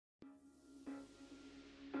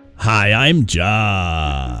Hi, I'm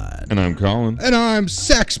John. And I'm Colin. And I'm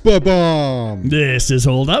Sex Bomb. This is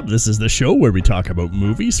Hold Up. This is the show where we talk about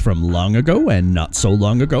movies from long ago and not so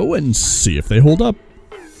long ago and see if they hold up.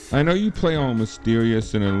 I know you play all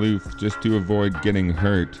mysterious and aloof just to avoid getting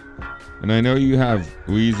hurt. And I know you have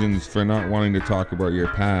reasons for not wanting to talk about your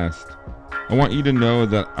past. I want you to know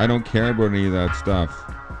that I don't care about any of that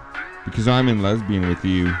stuff. Because I'm in lesbian with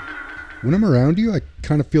you. When I'm around you, I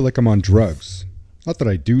kind of feel like I'm on drugs. Not that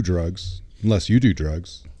I do drugs, unless you do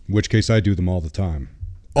drugs. In which case I do them all the time.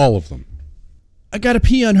 All of them. I gotta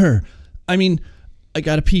pee on her. I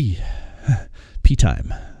gotta pee. Pee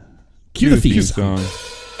time. Cue the theme song.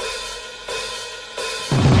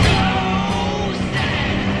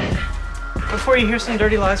 Before you hear some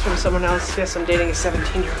dirty lies from someone else, yes, I'm dating a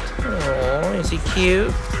 17-year-old. Oh, is he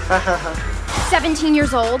cute? 17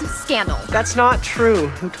 years old? Scandal. That's not true.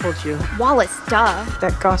 Who told you? Wallace, duh.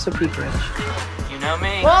 That gossipy bitch. You know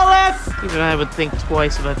me. Wallace! Even I would think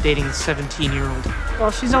twice about dating a 17-year-old.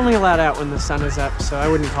 Well, she's only allowed out when the sun is up, so I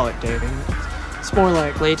wouldn't call it dating. It's more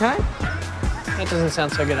like... Playtime? That doesn't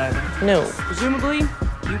sound so good either. No. Presumably,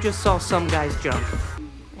 you just saw some guy's junk.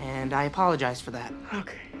 And I apologize for that.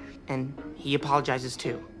 Okay. And he apologizes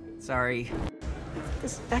too. Sorry.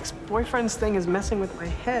 This ex-boyfriend's thing is messing with my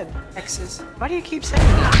head. Exes. Why do you keep saying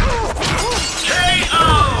that?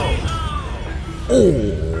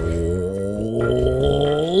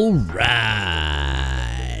 All right.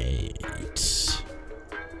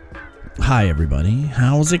 Hi, everybody.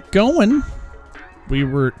 How's it going? We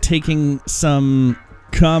were taking some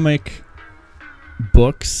comic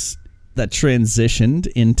books that transitioned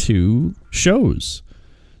into shows.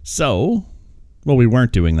 So, well, we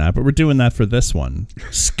weren't doing that, but we're doing that for this one.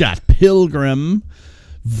 Scott Pilgrim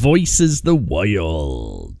voices the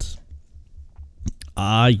wild.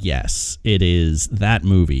 Yes, it is that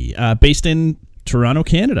movie. Based in Toronto,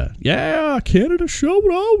 Canada. Yeah, Canada, shout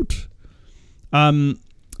out.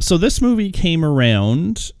 So this movie came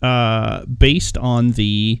around based on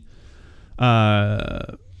the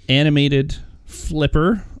animated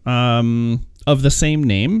flipper of the same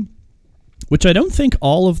name, which I don't think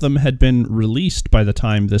all of them had been released by the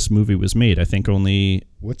time this movie was made. I think only...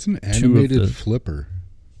 What's an animated flipper?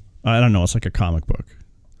 I don't know. It's like a comic book.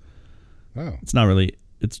 Oh. It's not really...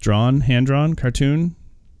 It's drawn, hand-drawn, cartoon.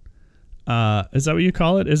 Is that what you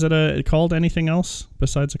call it? Is it called anything else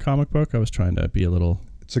besides a comic book? I was trying to be a little...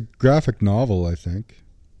 It's a graphic novel, I think.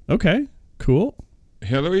 Okay, cool.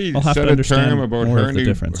 Hillary I'll have said to a understand term about more her of the new...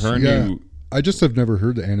 difference. I just have never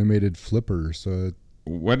heard animated flipper, so...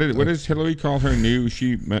 What does Hillary call her new...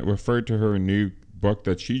 She referred to her new book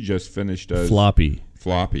that she just finished as... Floppy.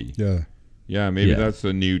 Yeah. Yeah, maybe that's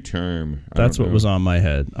a new term. That's what was on my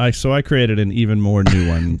head. So I created an even more new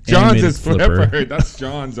one. John's is flipper. That's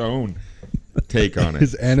John's own take on it.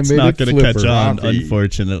 His animated it's not going to catch on, Floppy.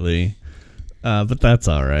 unfortunately. But that's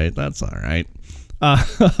all right. That's all right.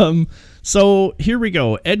 So here we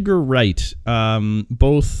go. Edgar Wright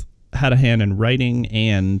both had a hand in writing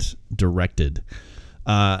and directed,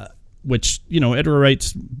 which, Edgar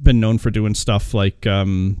Wright's been known for doing stuff like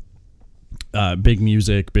big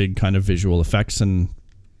music, big kind of visual effects and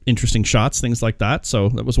interesting shots, things like that. So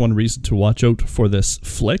that was one reason to watch out for this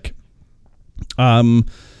flick.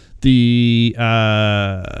 The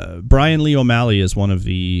Brian Lee O'Malley is one of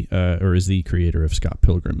the is the creator of Scott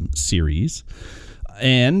Pilgrim series.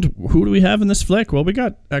 And who do we have in this flick? Well, we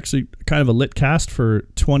got actually kind of a lit cast for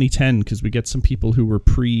 2010 because we get some people who were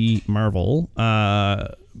pre-Marvel.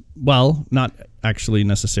 Well, not actually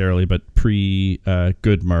necessarily, but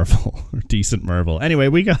pre-good Marvel or decent Marvel. Anyway,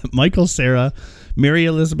 we got Michael Cera, Mary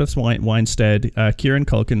Elizabeth Winstead, Kieran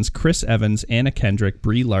Culkins, Chris Evans, Anna Kendrick,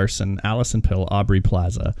 Brie Larson, Allison Pill, Aubrey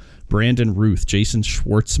Plaza, Brandon Ruth, Jason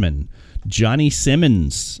Schwartzman, Johnny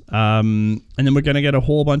Simmons, and then we're going to get a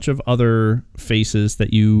whole bunch of other faces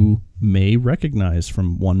that you may recognize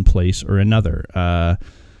from one place or another.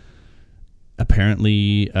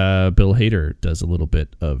 Apparently, Bill Hader does a little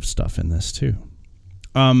bit of stuff in this too.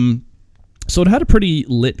 So it had a pretty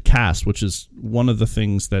lit cast, which is one of the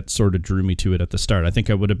things that sort of drew me to it at the start. I think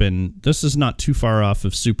I would have been... This is not too far off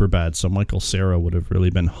of Superbad, so Michael Cera would have really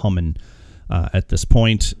been humming at this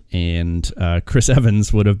point, and Chris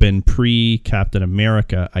Evans would have been pre-Captain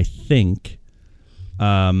America, I think,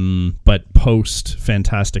 but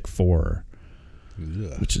post-Fantastic Four,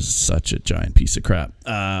 which is such a giant piece of crap.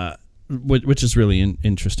 Which is really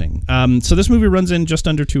interesting. So this movie runs in just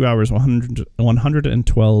under 2 hours,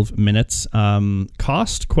 112 minutes.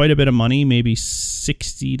 Cost quite a bit of money, maybe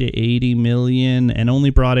 60 to 80 million, and only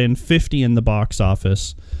brought in 50 in the box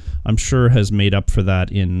office. I'm sure has made up for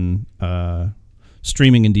that in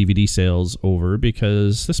streaming and DVD sales over,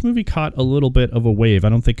 because this movie caught a little bit of a wave. I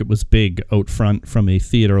don't think it was big out front from a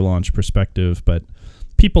theater launch perspective, but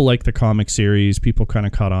people like the comic series. People kind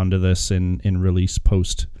of caught on to this in release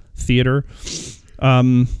post theater.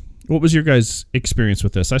 What was your guys' experience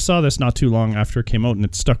with this? I saw this not too long after it came out, and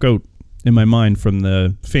it stuck out in my mind from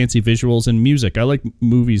the fancy visuals and music. I like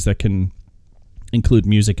movies that can include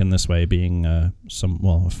music in this way, being a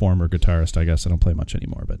former guitarist, I guess. I don't play much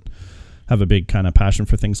anymore, but have a big kind of passion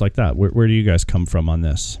for things like that. Where do you guys come from on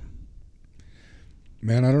this?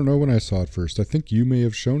 Man, I don't know when I saw it first. I think you may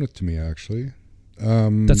have shown it to me, actually.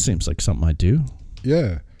 That seems like something I do.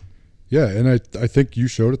 Yeah. Yeah, and I think you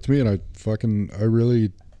showed it to me, and I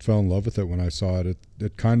really fell in love with it when I saw it.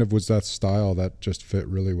 It kind of was that style that just fit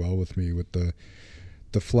really well with me, with the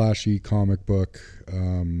flashy comic book,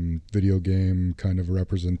 video game kind of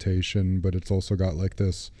representation, but it's also got like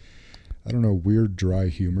this, I don't know, weird dry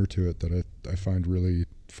humor to it that I find really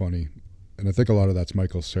funny. And I think a lot of that's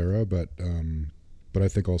Michael Cera, but I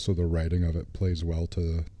think also the writing of it plays well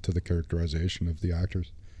to the characterization of the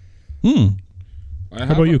actors.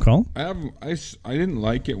 How about you, Colin? I didn't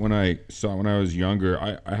like it when I saw it when I was younger.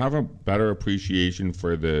 I have a better appreciation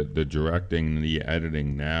for the directing and the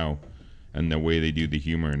editing now, and the way they do the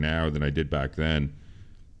humor now than I did back then.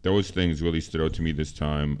 Those things really stood out to me this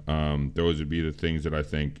time. Those would be the things that I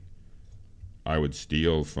think I would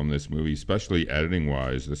steal from this movie, especially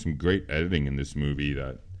editing-wise. There's some great editing in this movie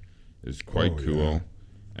that is quite cool, yeah.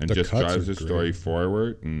 And The just cuts drives are the story great.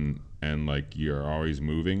 forward, and like you're always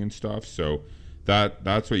moving and stuff. So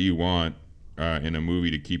that's what you want in a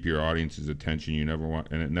movie, to keep your audience's attention. You never want,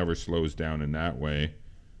 and it never slows down in that way.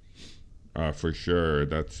 For sure,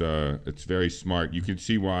 that's it's very smart. You can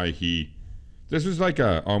see why this was like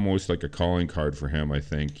almost like a calling card for him. I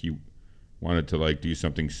think he wanted to like do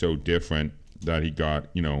something so different that he got,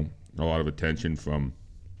 a lot of attention from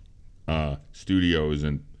studios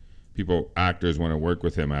and actors want to work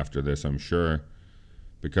with him after this, I'm sure,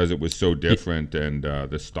 because it was so different, and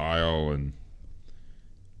the style, and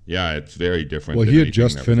yeah, it's very different. Well, than he had anything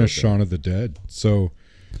just that was finished out there. Shaun of the Dead, so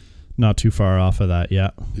Not too far off of that, yeah.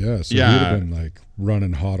 yeah, so Yeah. he'd have been like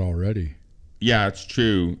running hot already. Yeah, it's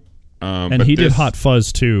true. And But he did this- Hot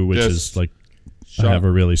Fuzz too, which this is like I Shaun- have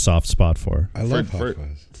a really soft spot for. I love Hot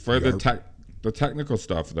Fuzz. For the technical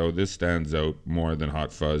stuff, though, this stands out more than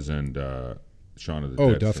Hot Fuzz and Shaun of the Oh,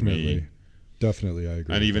 Dead. For definitely. me. Definitely, I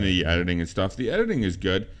agree. And with even that. the editing and stuff. The editing is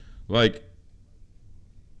good. Like,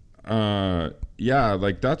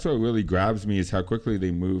 like that's what really grabs me, is how quickly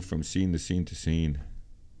they move from scene to scene to scene.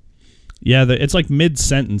 Yeah, it's like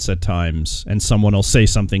mid-sentence at times, and someone will say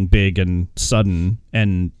something big and sudden,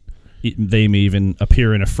 and they may even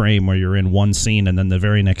appear in a frame where you're in one scene, and then the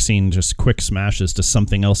very next scene just quick smashes to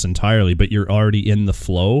something else entirely, but you're already in the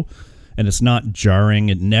flow, and it's not jarring.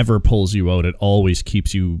 It never pulls you out. It always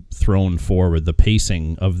keeps you thrown forward. The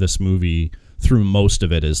pacing of this movie through most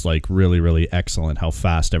of it is like really, really excellent, how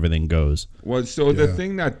fast everything goes. Well, so the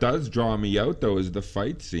thing that does draw me out, though, is the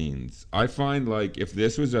fight scenes. I find, like, if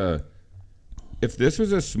this was a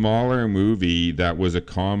smaller movie that was a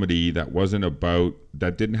comedy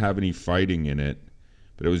that didn't have any fighting in it,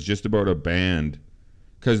 but it was just about a band,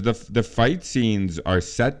 because the fight scenes are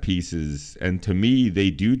set pieces, and to me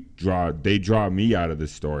they draw me out of the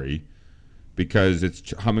story, because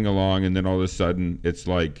it's humming along, and then all of a sudden it's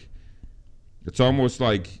almost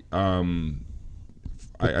like I'm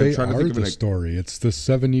They trying to are think of the story. It's the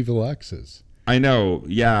 7 evil exes. I know,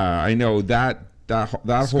 yeah, I know that whole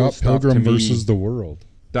Scott stuff to Pilgrim me, versus the world.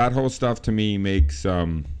 that whole stuff to me makes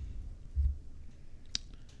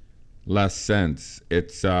less sense.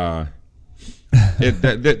 It's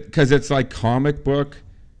because it's like comic book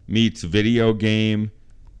meets video game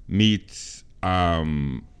meets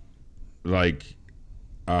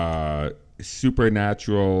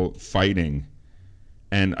supernatural fighting,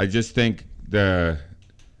 and I just think there's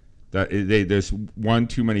one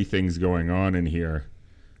too many things going on in here.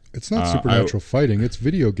 It's not supernatural fighting. It's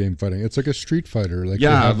video game fighting. It's like a Street Fighter. Like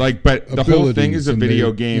yeah, but the whole thing is a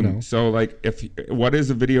video game. You know. So like, what is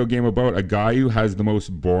a video game about? A guy who has the most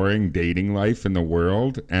boring dating life in the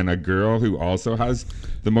world, and a girl who also has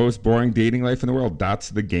the most boring dating life in the world. That's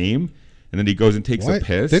the game. And then he goes and takes a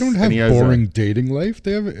piss. They don't have and he has boring dating life.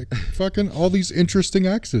 They have fucking all these interesting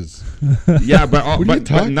exes. Yeah, but What are you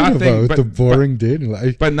talking about? The boring dating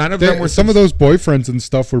life. But none of them were some of those boyfriends and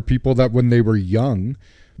stuff were people that when they were young.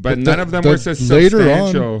 But none of them were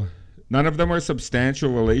substantial. None of them were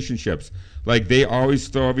substantial relationships. Like, they always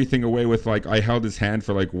throw everything away with, like, I held his hand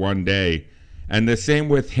for like one day, and the same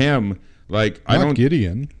with him. Like, Not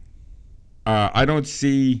Gideon. I don't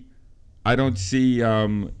see I don't see,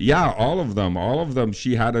 all of them.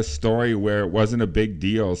 She had a story where it wasn't a big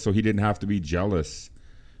deal, so he didn't have to be jealous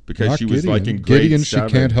because Not she was Gideon. like in grade Gideon, 7.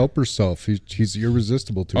 she can't help herself. He's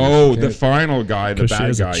irresistible to her. Oh, She the can't. final guy, the 'Cause bad she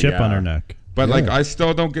has guy. a chip yeah. on her neck. But Yeah. like, I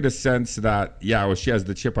still don't get a sense that, she has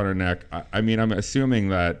the chip on her neck. I mean, I'm assuming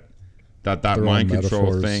that They're mind all control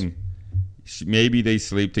metaphors. thing, maybe they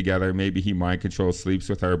sleep together. Maybe he mind control sleeps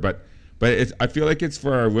with her. But I feel like it's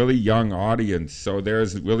for a really young audience. So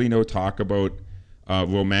there's really no talk about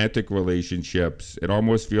romantic relationships. It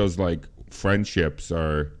almost feels like friendships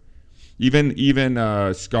are, even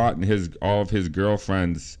Scott and all of his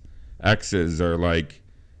girlfriends' exes are like,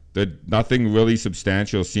 nothing really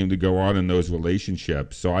substantial seemed to go on in those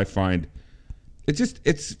relationships. So I find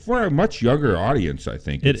it's for a much younger audience. I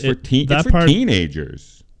think it's for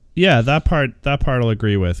teenagers. Yeah, that part I'll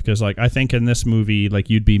agree with, because like I think in this movie, like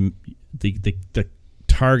you'd be the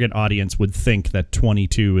target audience would think that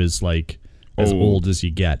 22 is like as old as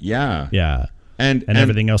you get. Yeah. And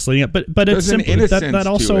everything else leading up, but it's there's an simply innocence that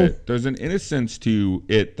also to it. There's an innocence to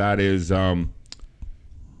it that is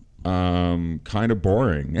kind of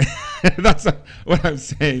boring. That's what I'm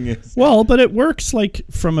saying is. Well, but it works like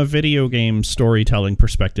from a video game storytelling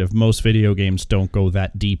perspective. Most video games don't go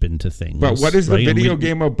that deep into things. But what is the right? video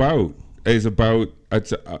game about? It's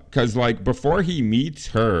because like before he meets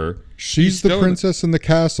her, She's the princess in the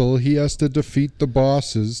castle. He has to defeat the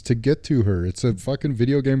bosses to get to her. It's a fucking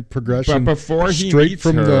video game progression. But before he straight meets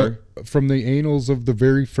from her, from the annals of the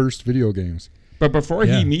very first video games. But before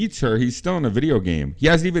he meets her, he's still in a video game. He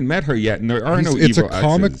hasn't even met her yet, and there are no It's evil a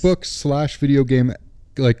comic exes. book / video game,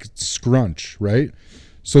 like scrunch, right?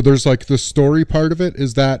 So there's like the story part of it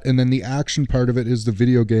is that, and then the action part of it is the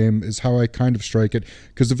video game, is how I kind of strike it.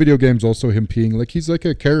 Because the video game's also him being like, he's like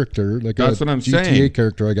a character, like That's a what I'm GTA saying.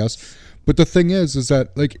 character, I guess. But the thing is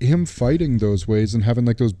that like him fighting those ways and having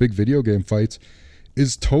like those big video game fights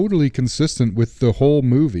is totally consistent with the whole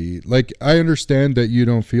movie. Like I understand that you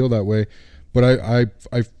don't feel that way, but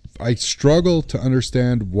I struggle to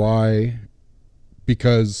understand why,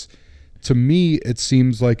 because to me it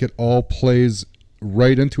seems like it all plays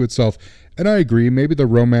right into itself. And I agree, maybe the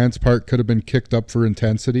romance part could have been kicked up for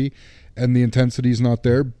intensity, and the intensity's not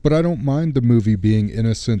there, but I don't mind the movie being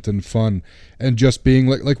innocent and fun and just being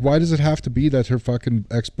like why does it have to be that her fucking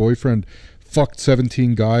ex-boyfriend fucked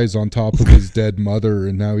 17 guys on top of his dead mother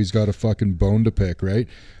and now he's got a fucking bone to pick, right?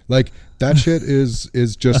 Like that shit is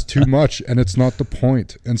just too much, and it's not the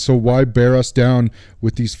point. And so why bear us down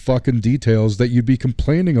with these fucking details that you'd be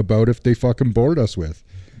complaining about if they fucking bored us with?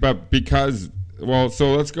 But because, well,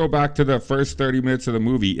 so let's go back to the first 30 minutes of the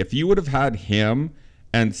movie. If you would have had him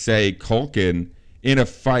and say Culkin in a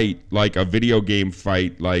fight, like a video game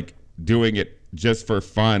fight, like doing it just for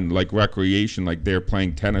fun, like recreation, like they're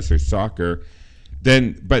playing tennis or soccer,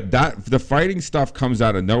 then, but the fighting stuff comes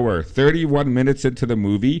out of nowhere. 31 minutes into the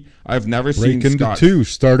movie, I've never seen Break into Scott. 2,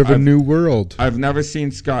 start of a new world. I've never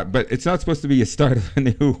seen Scott, but it's not supposed to be a start of a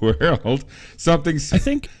new world. I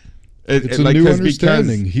think it's a new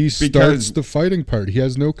understanding. He starts the fighting part. He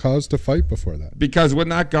has no cause to fight before that. Because when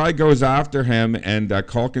that guy goes after him and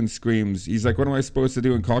Culkin screams, he's like, what am I supposed to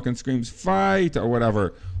do? And Culkin screams, fight, or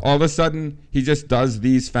whatever. All of a sudden, he just does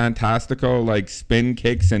these fantastical, like, spin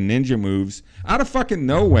kicks and ninja moves out of fucking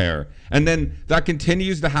nowhere. And then that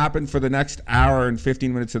continues to happen for the next hour and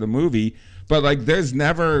 15 minutes of the movie. But, like, there's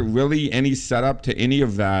never really any setup to any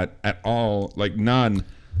of that at all. Like, none.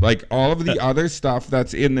 Like, all of the other stuff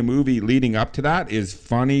that's in the movie leading up to that is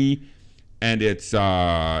funny, and it's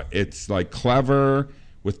like clever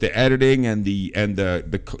with the editing and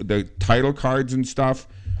the title cards and stuff.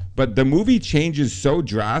 But the movie changes so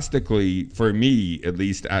drastically, for me at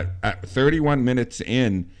least, at 31 minutes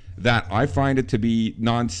in, that I find it to be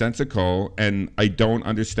nonsensical, and I don't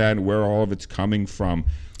understand where all of it's coming from.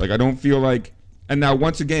 Like, I don't feel like, and now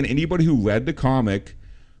once again, anybody who read the comic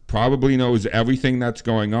probably knows everything that's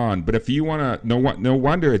going on. But if you want to, no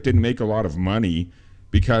wonder it didn't make a lot of money,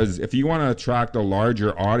 because if you want to attract a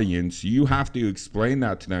larger audience, you have to explain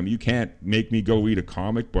that to them. You can't make me go read a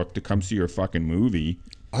comic book to come see your fucking movie.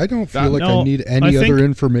 I don't feel like I need any other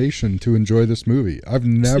information to enjoy this movie. I've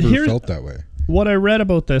never felt that way. What I read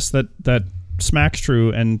about this that smacks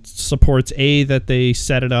true and supports that they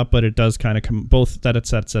set it up, but it does kind of come, both that it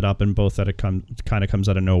sets it up and both that it kind of comes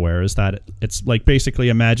out of nowhere, is that it's like, basically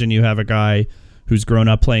imagine you have a guy who's grown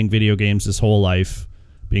up playing video games his whole life,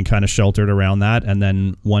 being kind of sheltered around that, and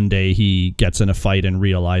then one day he gets in a fight and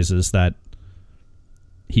realizes that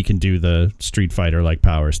he can do the Street Fighter like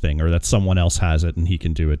powers thing, or that someone else has it and he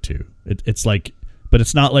can do it too. It's like, but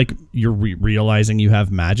it's not like you're realizing you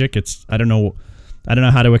have magic. It's, I don't know, I don't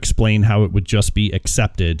know how to explain how it would just be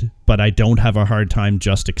accepted, but I don't have a hard time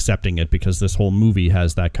just accepting it because this whole movie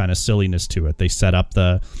has that kind of silliness to it. They set up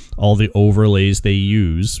all the overlays they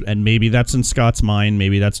use, and maybe that's in Scott's mind.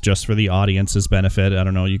 Maybe that's just for the audience's benefit. I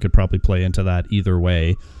don't know. You could probably play into that either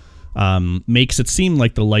way. Makes it seem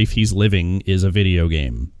like the life he's living is a video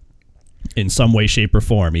game in some way, shape, or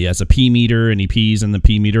form. He has a pee meter, and he pees, and the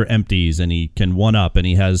pee meter empties, and he can one-up, and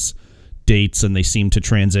he has dates, and they seem to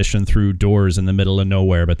transition through doors in the middle of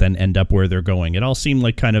nowhere but then end up where they're going. It all seemed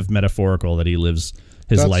like kind of metaphorical that he lives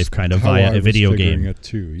his life kind of via a video game. It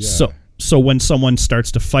too, yeah. So when someone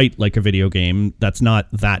starts to fight like a video game, that's not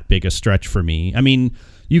that big a stretch for me. I mean,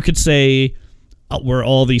 you could say were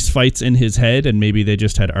all these fights in his head and maybe they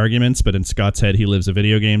just had arguments, but in Scott's head he lives a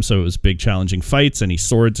video game, so it was big challenging fights and he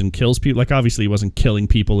swords and kills people. Like, obviously he wasn't killing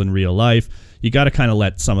people in real life. You got to kind of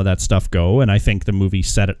let some of that stuff go, and I think the movie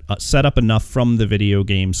set up enough from the video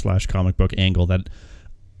game / comic book angle that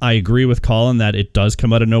I agree with Colin that it does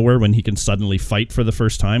come out of nowhere when he can suddenly fight for the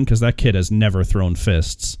first time, because that kid has never thrown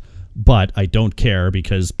fists. But I don't care,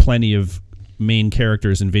 because plenty of main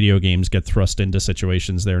characters in video games get thrust into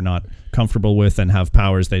situations they're not comfortable with and have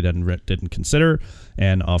powers they didn't consider,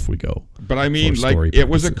 and off we go. But I mean, like, it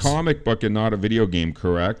was a comic book and not a video game,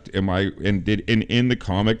 correct? In the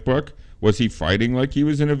comic book, was he fighting like he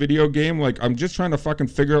was in a video game? Like, I'm just trying to fucking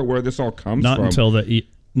figure out where this all comes from. Not until the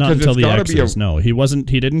exes. No, he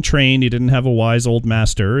wasn't. He didn't train. He didn't have a wise old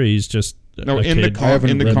master. He's just I haven't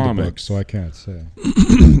read the book, so I can't say.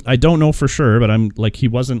 I don't know for sure, but I'm like, he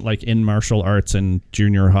wasn't like in martial arts in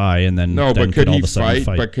junior high, and then but could he fight?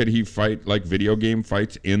 But could he fight like video game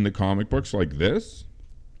fights in the comic books like this?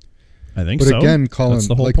 I think so. But again, Colin,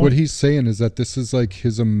 like, point. what he's saying is that this is like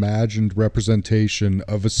his imagined representation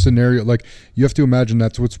of a scenario. Like, you have to imagine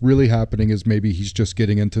that's what's really happening, is maybe he's just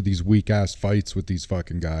getting into these weak ass fights with these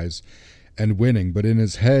fucking guys and winning. But in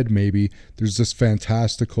his head, maybe there's this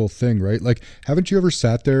fantastical thing, right? Like, haven't you ever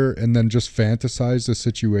sat there and then just fantasized a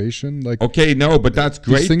situation? Like, okay, no, but that's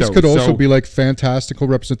great. These things could also be like fantastical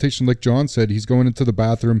representation. Like John said, he's going into the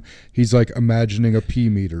bathroom, he's like imagining a pee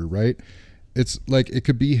meter, right? It's like, it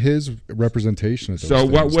could be his representation of those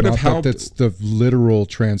things. What would have helped? It's the literal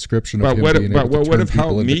transcription of him being able to turn people into coins. But what would have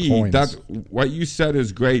helped me? That's what you said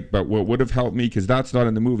is great, but what would have helped me, because that's not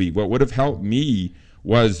in the movie. What would have helped me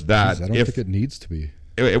was that I don't think it needs to be.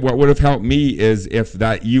 What would have helped me is if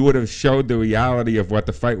that you would have showed the reality of what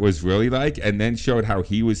the fight was really like, and then showed how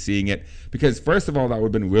he was seeing it. Because first of all, that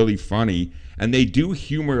would have been really funny, and they do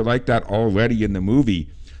humor like that already in the movie.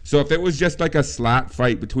 So if it was just like a slap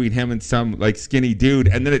fight between him and some like skinny dude,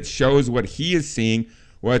 and then it shows what he is seeing,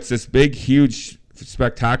 where it's this big, huge,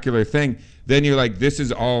 spectacular thing, then you're like, this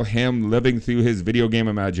is all him living through his video game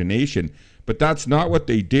imagination. But that's not what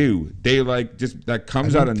they do. They like just, that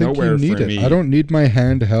comes out of nowhere for me. I don't need my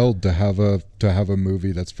hand held to have a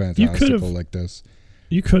movie that's fantastical like this.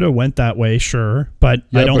 You could have went that way, sure, but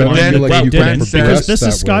I don't want to like you didn't, because this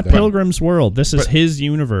is Scott way, Pilgrim's world. This is his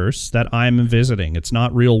universe that I'm visiting. It's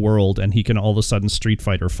not real world, and he can all of a sudden Street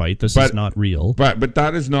Fighter fight. This is not real. But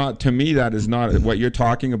that is not, to me, that is not what you're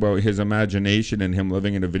talking about. His imagination and him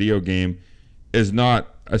living in a video game is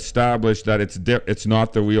not established that it's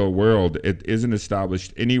not the real world. It isn't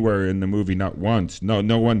established anywhere in the movie, not once. No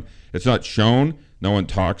one. It's not shown. No one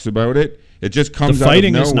talks about it. It just comes out of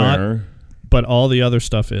nowhere. Is not, but all the other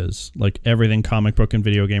stuff is, like, everything comic book and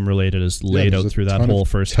video game related is laid out through that whole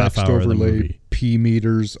first half hour of the movie. P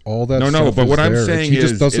meters, all that stuff. No, but what I'm saying is, he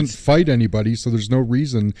just doesn't fight anybody, so there's no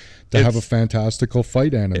reason to have a fantastical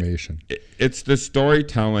fight animation. It's the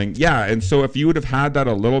storytelling, yeah. And so if you would have had that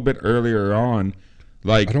a little bit earlier on,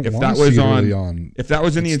 like if that was on, if that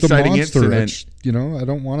was in the inciting incident, I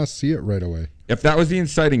don't want to see it right away. If that was the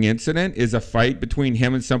inciting incident, is a fight between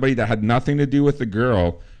him and somebody that had nothing to do with the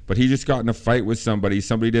girl, but he just got in a fight with somebody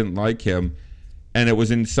didn't like him, and it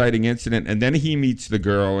was an inciting incident, and then he meets the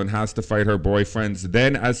girl and has to fight her boyfriends,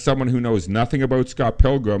 then as someone who knows nothing about Scott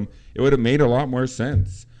Pilgrim, it would have made a lot more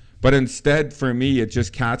sense. But instead, for me, it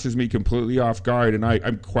just catches me completely off guard, and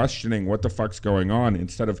I'm questioning what the fuck's going on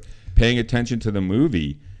instead of paying attention to the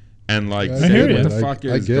movie and saying what the fuck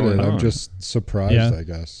is going on. I'm just surprised, I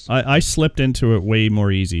guess. I slipped into it way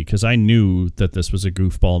more easy because I knew that this was a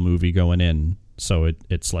goofball movie going in. So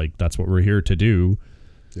it's like, that's what we're here to do.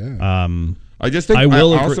 Yeah. I just think I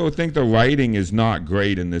also think the writing is not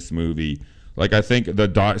great in this movie. Like, I think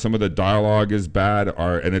some of the dialogue is bad,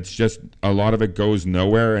 and it's just a lot of it goes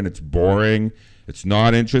nowhere, and it's boring. It's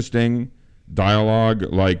not interesting dialogue.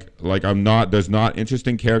 There's not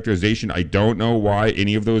interesting characterization. I don't know why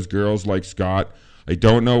any of those girls like Scott. I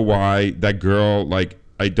don't know why that girl,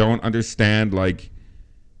 I don't understand,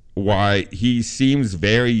 why he seems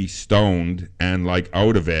very stoned and like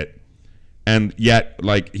out of it, and yet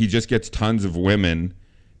like he just gets tons of women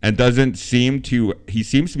and he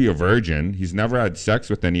seems to be a virgin. He's never had sex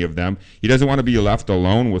with any of them. He doesn't want to be left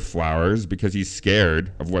alone with flowers because he's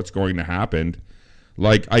scared of what's going to happen.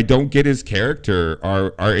 Like, I don't get his character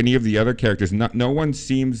or any of the other characters. No one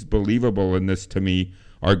seems believable in this to me,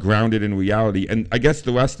 or grounded in reality. And I guess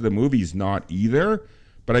the rest of the movie's not either.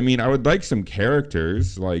 But I mean, I would like some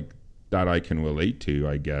characters like that I can relate to,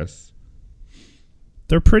 I guess.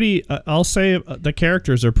 They're pretty, I'll say the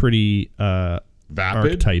characters are pretty vapid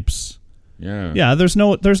archetypes. Yeah. There's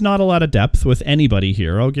not a lot of depth with anybody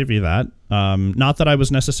here. I'll give you that. Not that I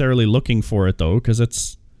was necessarily looking for it though, because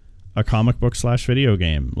it's a comic book / video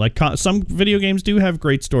game. Like some video games do have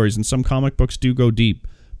great stories, and some comic books do go deep,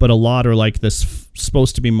 but a lot are like this,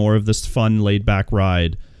 supposed to be more of this fun, laid back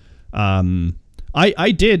ride.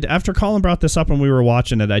 I did, after Colin brought this up when we were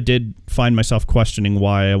watching it, I did find myself questioning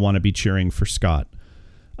why I want to be cheering for Scott.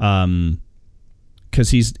 Because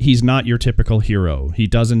he's not your typical hero. He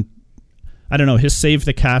doesn't, I don't know, his save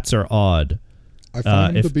the cats are odd. I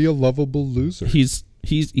find him to be a lovable loser. He's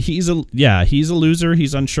a loser.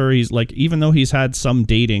 He's unsure. He's like, even though he's had some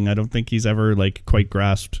dating, I don't think he's ever like quite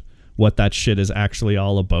grasped what that shit is actually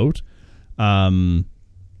all about.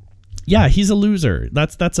 He's a loser.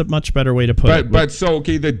 That's a much better way to put it. But so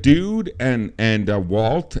okay, the dude and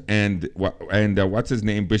Walt and what's his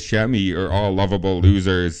name, Buscemi, are all lovable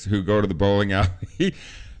losers who go to the bowling alley.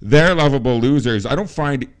 They're lovable losers. I don't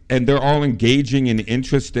find, and they're all engaging and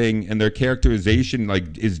interesting, and their characterization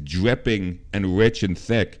like is dripping and rich and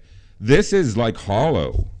thick. This is like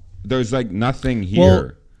hollow. There's like nothing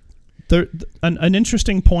here. Well, an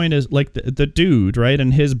interesting point is like the dude, right,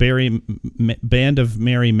 and his band of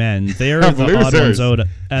merry men. They're the odd ones out,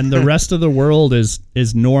 and the rest of the world is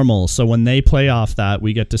normal. So when they play off that,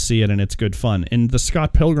 we get to see it, and it's good fun. In the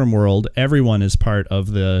Scott Pilgrim world, everyone is part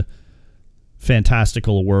of the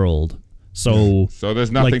fantastical world. So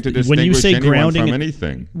there's nothing like, to distinguish when you say anyone grounding from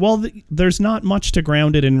anything. Well, there's not much to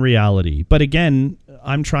ground it in reality. But again,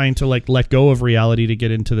 I'm trying to like let go of reality to get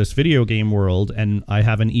into this video game world, and I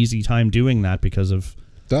have an easy time doing that because of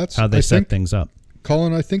how they set things up.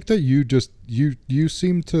 Colin, I think that you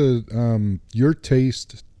seem to your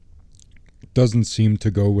taste doesn't seem to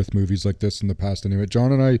go with movies like this in the past anyway.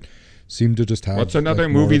 John and I seem to just have what's another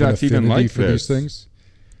like, movie more of an that's even affinity like for this? these things.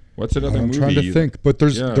 What's another movie? I'm trying to think, but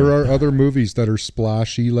there are other movies that are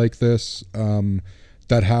splashy like this,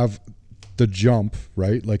 that have the jump,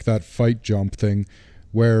 right? Like that fight jump thing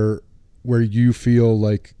where you feel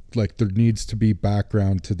like there needs to be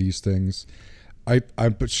background to these things. I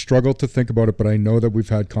struggle to think about it, but I know that we've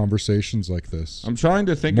had conversations like this. I'm trying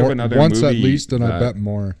to think of another once movie. Once at least, and I bet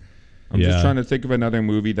more. I'm just trying to think of another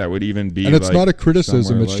movie that would even be. And it's like not a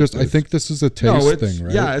criticism. It's like just this. I think this is a taste thing,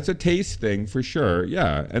 right? Yeah, it's a taste thing for sure.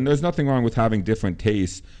 Yeah, and there's nothing wrong with having different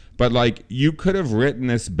tastes. But like, you could have written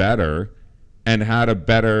this better and had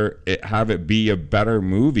have it be a better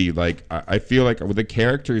movie. Like, I feel like the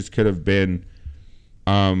characters could have been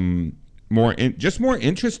more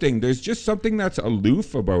interesting. There's just something that's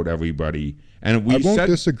aloof about everybody. And I won't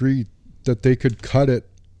disagree that they could cut it.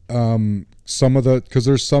 Some of because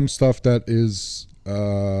there's some stuff that is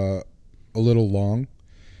a little long.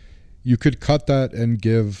 You could cut that and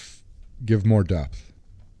give more depth.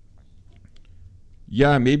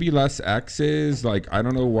 Yeah, maybe less exes. Like, I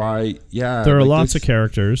don't know why. Yeah, there are lots of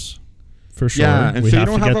characters, for sure. Yeah, and so you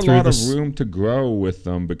don't have a lot of room to grow with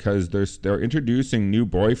them because they're introducing new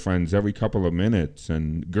boyfriends every couple of minutes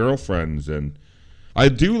and girlfriends. And I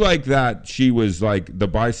do like that she was like the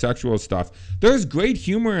bisexual stuff. There's great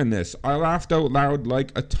humor in this. I laughed out loud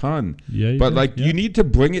like a ton. Yeah, but like you need to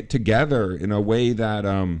bring it together in a way that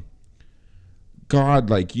God,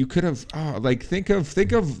 like you could have like think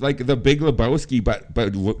of like The Big Lebowski, but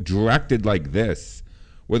directed like this,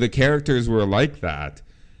 where the characters were like that,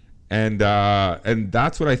 and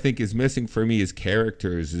that's what I think is missing for me is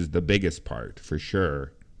characters is the biggest part for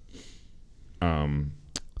sure.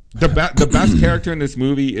 The best character in this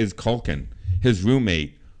movie is Culkin, his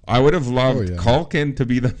roommate. I would have loved Culkin to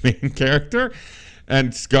be the main character,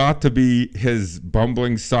 and Scott to be his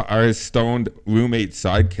bumbling or his stoned roommate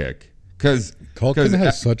sidekick. Because Culkin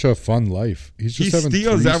has such a fun life. He's just having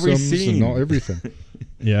steals every scene and everything.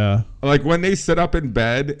 Yeah, like when they sit up in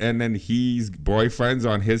bed, and then he's boyfriend's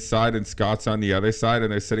on his side and Scott's on the other side,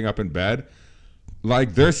 and they're sitting up in bed.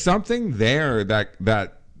 Like there's something there that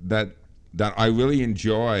I really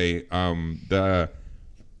enjoy. I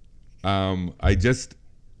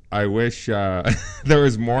wish there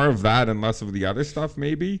was more of that and less of the other stuff,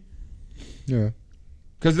 maybe. Yeah.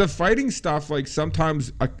 Because the fighting stuff, like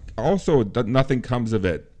sometimes also nothing comes of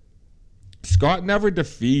it. Scott never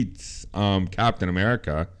defeats Captain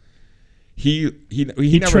America. He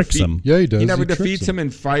tricks him. Yeah, he does. He never He tricks defeats him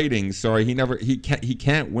in fighting. Sorry, he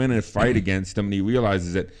can't win a fight against him, and he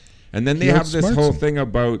realizes it. And then they He have this outsmarts whole him.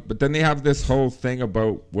 thing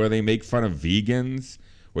about, where they make fun of vegans,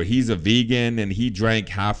 where he's a vegan and he drank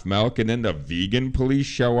half milk, and then the vegan police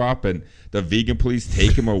show up and the vegan police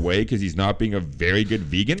take him away because he's not being a very good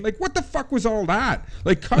vegan. Like, what the fuck was all that?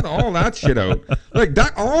 Like, cut all that shit out. Like,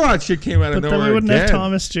 all that shit came out of But nowhere then we wouldn't again. have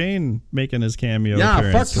Thomas Jane making his cameo Yeah,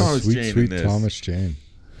 appearance. fuck Thomas Sweet, Jane in sweet this. Thomas Jane.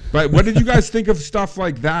 But what did you guys think of stuff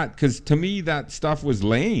like that? Because to me, that stuff was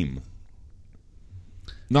lame.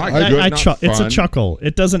 Not good, not fun. It's a chuckle.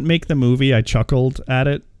 It doesn't make the movie. I chuckled at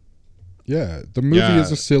it. Yeah, the movie is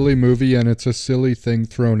a silly movie, and it's a silly thing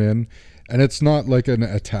thrown in, and it's not like an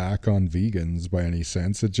attack on vegans by any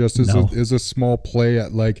sense. It just is a small play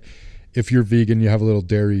at, like, if you're vegan, you have a little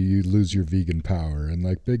dairy, you lose your vegan power, and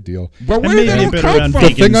like, big deal. But where maybe did a that bit come around from? The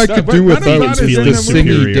thing I could do None of without that is is in the the singy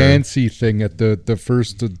movie. dancy thing at the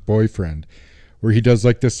first boyfriend, where he does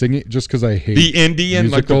like the singing. Just because I hate The Indian,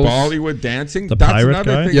 musicals. like the Bollywood dancing. The That's pirate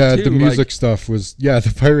another guy? thing Yeah, too. the music Like, stuff was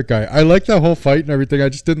the pirate guy. I like that whole fight and everything. I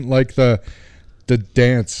just didn't like the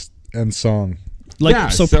dance and song. Like, Yeah,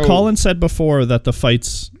 so so- Colin said before that the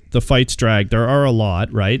fights drag. There are a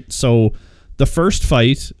lot, right? So the first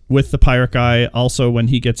fight with the pirate guy, also when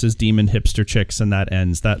he gets his demon hipster chicks and that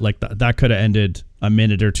ends, that could have ended a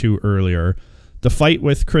minute or two earlier. The fight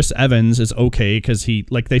with Chris Evans is okay because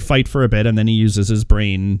they fight for a bit and then he uses his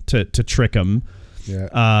brain to trick him. Yeah.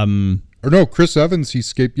 Or no, Chris Evans. He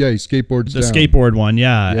skateboards The down. skateboard one,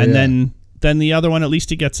 yeah. Yeah, And yeah. then the other one, at least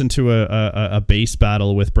he gets into a base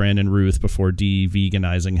battle with Brandon Ruth before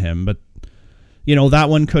de-veganizing him. But, that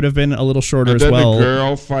one could have been a little shorter and as then well. the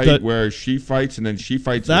girl fight where she fights and then she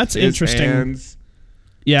fights That's with his interesting. hands.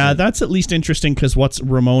 Yeah, that's at least interesting because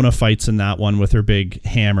Ramona fights in that one with her big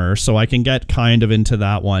hammer. So I can get kind of into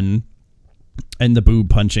that one and the boob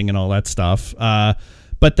punching and all that stuff.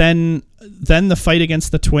 But then the fight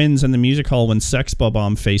against the twins in the music hall when Sex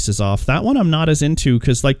Bomb faces off, that one I'm not as into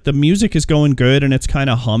because like the music is going good and it's kind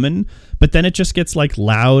of humming, but then it just gets like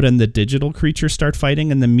loud and the digital creatures start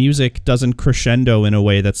fighting and the music doesn't crescendo in a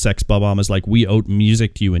way that Sex Bomb is like, we out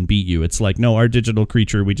music you and beat you. It's like, no, our digital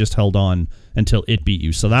creature, we just held on until it beat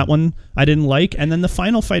you. So that one I didn't like. And then the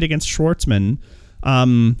final fight against Schwartzman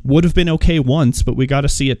would have been okay once, but we got to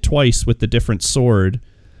see it twice with the different sword.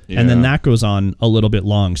 And then that goes on a little bit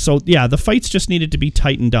long. So, yeah, the fights just needed to be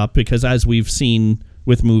tightened up because as we've seen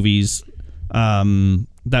with movies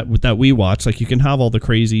that we watch, like you can have all the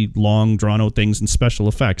crazy, long, drawn-out things and special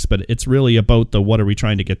effects, but it's really about what are we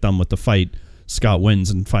trying to get done with the fight. Scott wins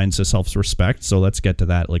and finds his self-respect, so let's get to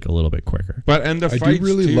that like a little bit quicker. But and the I fights do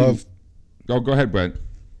really too, love. Oh, go ahead, Brent.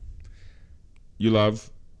 You love?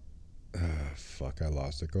 Fuck, I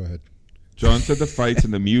lost it. Go ahead. John said the fights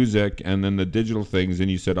and the music and then the digital things, and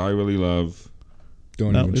you said I really love.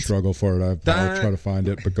 Don't even struggle for it. I'll try to find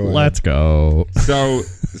it, but go ahead. Let's go. So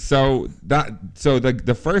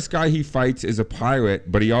the first guy he fights is a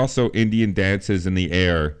pirate, but he also Indian dances in the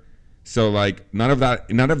air. So like none of that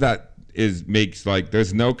makes like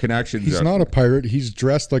there's no connections. He's not a pirate. He's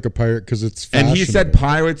dressed like a pirate because it's And fashionable. he said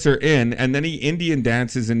pirates are in, and then he Indian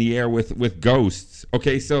dances in the air with ghosts.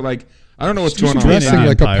 Okay, so like I don't know what's He's going on with dressing that.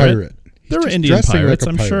 like a pirate. There were just Indian dressing pirates, like a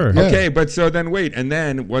I'm pirate. sure. Yeah. Okay, but so then wait, and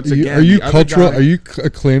then once Are you, again, are you the other cultural? guy- Are you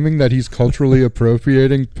claiming that he's culturally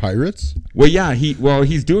appropriating pirates? Well, yeah,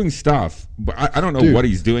 he's doing stuff, but I don't know Dude, what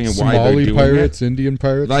he's doing and why they're Somali doing pirates, it. Indian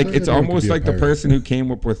pirates. Like it's Everyone could almost be a like the pirate. person who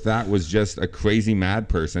came up with that was just a crazy mad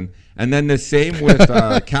person. And then the same with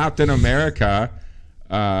Captain America.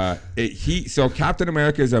 So Captain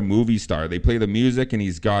America is a movie star. They play the music and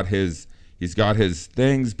he's got his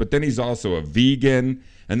things, but then he's also a vegan.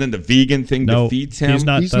 And then the vegan thing defeats him. He's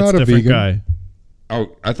not. He's That's not a a different vegan. guy.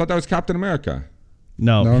 Oh, I thought that was Captain America.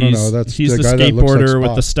 No, No, that's he's the the guy that looks like skateboarder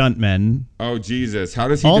with the Spot. stuntmen. Oh Jesus! How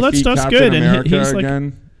does he All that defeat stuff's Captain good, and America he's like-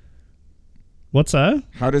 again? What's that?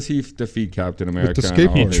 How does he defeat Captain America? the and all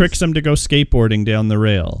skateboard. He his- Tricks him to go skateboarding down the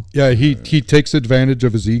rail. Yeah, he takes advantage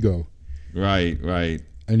of his ego, Right.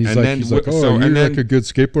 and he's then like, wh- oh, so- you're and then- like a good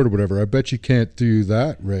skateboarder or whatever. I bet you can't do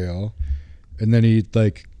that rail, and then he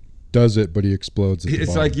like does it, but he explodes. At the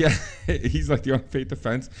It's bottom. like, yeah, he's like the unfate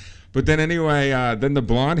defense. But then anyway, then the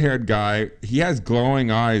blonde-haired guy, he has glowing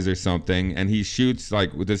eyes or something, and he shoots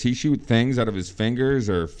like, does he shoot things out of his fingers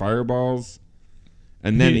or fireballs?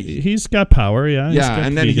 And then He's got power, yeah. He's got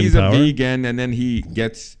and then vegan he's power. a vegan, and then he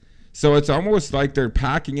gets. So it's almost like they're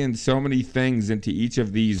packing in so many things into each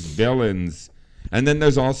of these villains, and then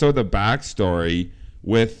there's also the backstory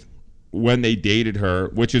with when they dated her,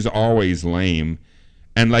 which is always lame.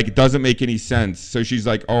 And like it doesn't make any sense. So she's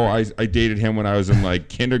like, "Oh, I dated him when I was in like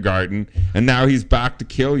kindergarten, and now he's back to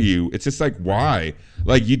kill you." It's just like, why?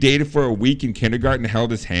 Like you dated for a week in kindergarten,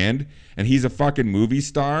 held his hand, and he's a fucking movie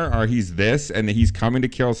star, or he's this, and he's coming to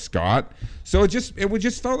kill Scott. So it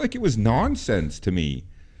just felt like it was nonsense to me.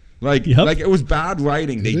 Like it was bad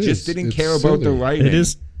writing. They just didn't care about the writing. It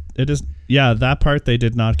is. Yeah, that part they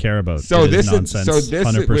did not care about. So it this is nonsense.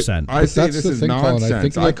 100%. I say this is nonsense. Colin. I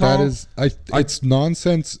think like that is. It's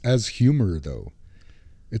nonsense as humor, though.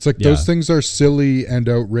 It's like those things are silly and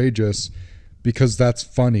outrageous because that's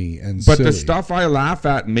funny and. But silly. the stuff I laugh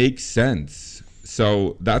at makes sense.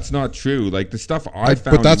 So that's not true. Like the stuff I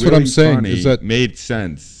found but that's really what I'm saying funny is that made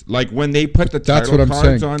sense. Like when they put the that's title what I'm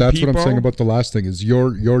cards saying. on That's people, what I'm saying about the last thing is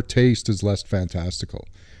your taste is less fantastical,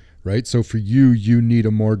 right? So for you need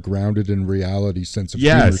a more grounded in reality sense of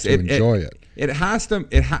humor to enjoy it.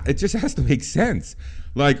 It just has to make sense.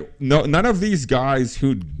 Like none of these guys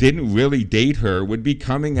who didn't really date her would be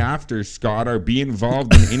coming after Scott or be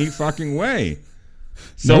involved in any fucking way.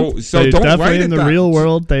 So don't definitely write it in the that, real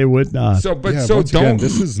world they would not. Once again,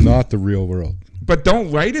 this is not the real world. But don't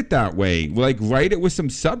write it that way. Like write it with some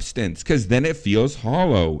substance, because then it feels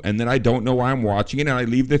hollow, and then I don't know why I'm watching it, and I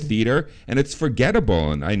leave the theater and it's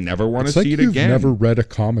forgettable, and I never want to see it again. You've never read a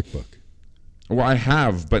comic book. Well, I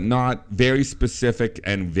have, but not very specific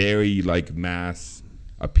and very like mass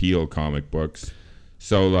appeal comic books.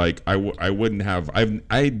 So like I wouldn't have.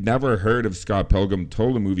 I'd never heard of Scott Pilgrim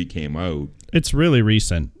till the movie came out. It's really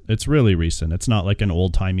recent. It's not like an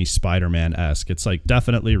old-timey Spider-Man-esque. It's like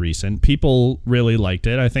definitely recent. People really liked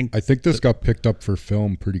it. I think this got picked up for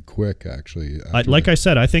film pretty quick, actually. I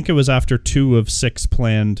said, I think it was after 2 of 6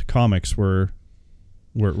 planned comics were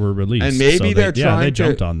released. And maybe they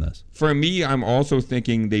jumped on this. For me, I'm also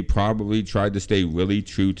thinking they probably tried to stay really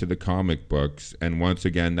true to the comic books. And once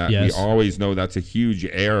again, we always know that's a huge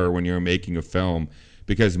error when you're making a film,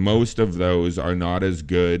 because most of those are not as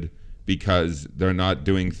good because they're not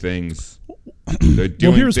doing things. They're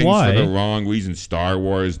doing things for the wrong reason. Star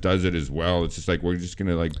Wars does it as well. It's just like we're just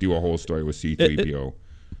gonna like do a whole story with C-3PO.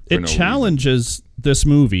 It challenges this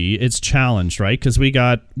movie. It's challenged, right? Because we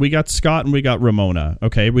got Scott and we got Ramona.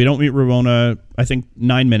 Okay, we don't meet Ramona. I think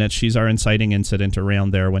 9 minutes. She's our inciting incident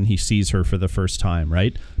around there when he sees her for the first time,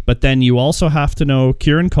 right? But then you also have to know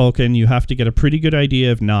Kieran Culkin. You have to get a pretty good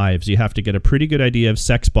idea of knives. You have to get a pretty good idea of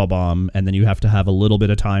sex bomb, and then you have to have a little bit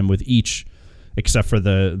of time with each, except for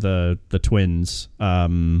the twins,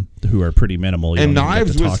 who are pretty minimal. And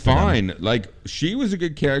Knives was fine. Like she was a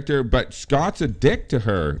good character, but Scott's a dick to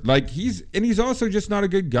her. Like he's also just not a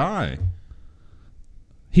good guy.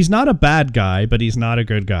 He's not a bad guy, but he's not a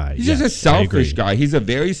good guy. He's just a selfish guy. He's a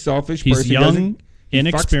very selfish person. He's young,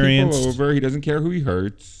 inexperienced. He fucks people over. He doesn't care who he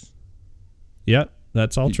hurts. Yeah,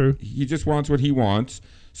 that's all true. He just wants what he wants.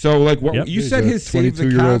 So like what you said, his save the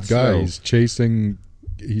cats. 22-year-old guy. He's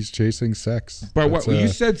chasing sex. But what you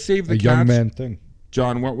said, save the cats. A young man thing.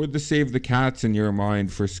 John, what would the save the cats in your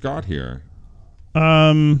mind for Scott here?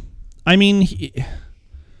 I mean,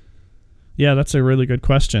 yeah, that's a really good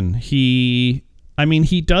question. He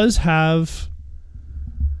does have.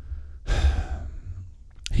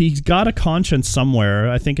 He's got a conscience somewhere.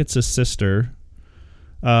 I think it's his sister,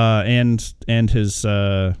 and his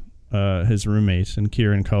roommate, and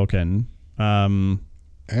Kieran Culkin, and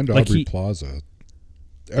Aubrey Plaza.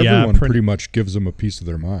 Everyone pretty much gives him a piece of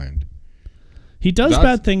their mind. He does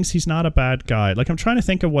bad things. He's not a bad guy. Like I'm trying to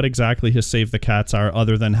think of what exactly his save the cats are,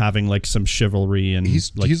 other than having like some chivalry and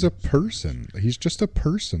he's a person. He's just a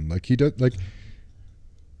person. Like he does like.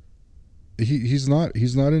 He's not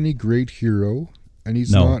any great hero, and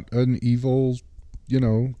he's not an evil,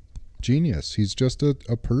 genius. He's just a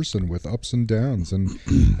person with ups and downs, and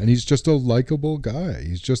he's just a likable guy.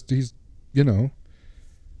 And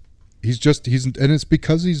it's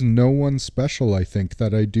because he's no one special, I think,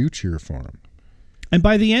 that I do cheer for him. And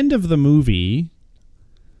by the end of the movie,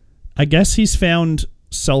 I guess he's found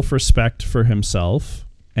self-respect for himself,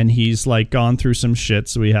 and he's like gone through some shit,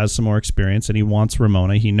 so he has some more experience, and he wants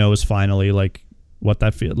Ramona. He knows finally like what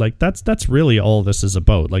that feels like. That's really all this is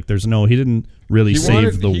about. Like he didn't really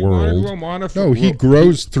save the world. No, he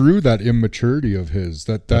grows through that immaturity of his,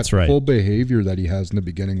 that's right. Whole behavior that he has in the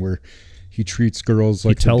beginning, where he treats girls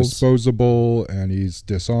like they're disposable, and he's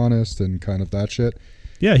dishonest and kind of that shit.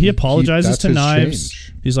 Yeah, he apologizes to Knives.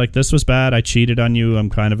 Change. He's like, this was bad. I cheated on you. I'm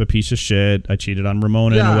kind of a piece of shit. I cheated on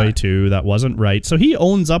Ramona in a way too. That wasn't right. So he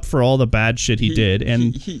owns up for all the bad shit he did,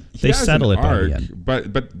 and they settle it by the end.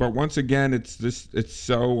 But once again, it's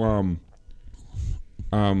so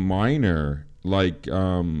minor. Like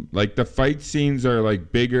the fight scenes are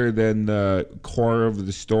like bigger than the core of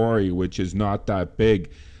the story, which is not that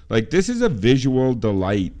big. Like, this is a visual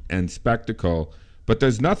delight and spectacle, but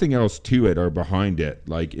there's nothing else to it or behind it.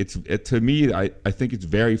 Like, to me, I think it's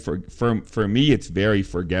very for me, it's very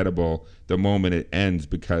forgettable the moment it ends,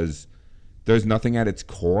 because there's nothing at its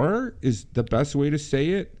core is the best way to say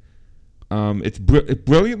it. It's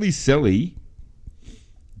brilliantly silly,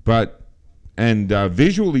 and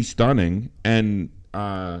visually stunning, and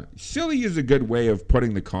silly is a good way of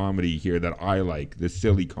putting the comedy here that I like, the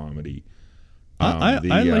silly comedy. I like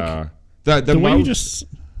the way you just...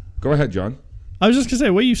 Go ahead, John. I was just going to say,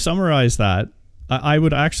 the way you summarize that, I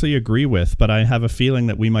would actually agree with, but I have a feeling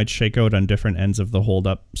that we might shake out on different ends of the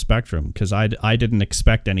hold-up spectrum, because I didn't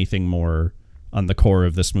expect anything more on the core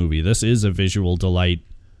of this movie. This is a visual delight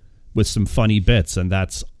with some funny bits, and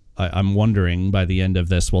that's... I'm wondering by the end of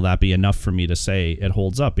this, will that be enough for me to say it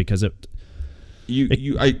holds up? Because I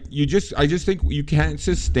just think you can't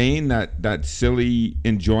sustain that silly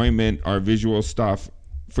enjoyment or visual stuff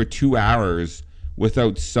for 2 hours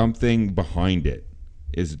without something behind it.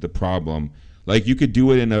 Is the problem? Like, you could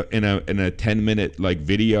do it in a 10-minute like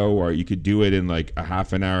video, or you could do it in like a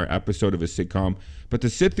half an hour episode of a sitcom. But to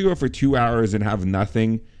sit through it for 2 hours and have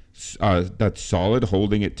nothing that's solid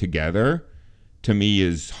holding it together, to me,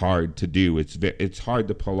 is hard to do. It's hard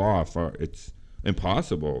to pull off, or it's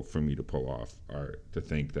impossible for me to pull off, or to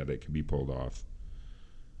think that it can be pulled off.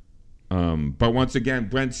 But once again,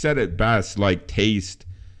 Brent said it best. Like, taste,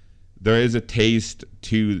 there is a taste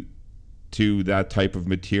to that type of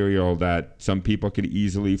material that some people could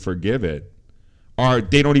easily forgive it, or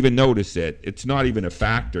they don't even notice it. It's not even a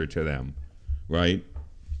factor to them, right?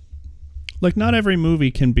 Like, not every movie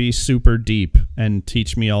can be super deep and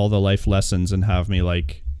teach me all the life lessons and have me,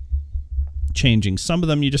 like, changing. Some of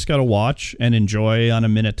them you just got to watch and enjoy on a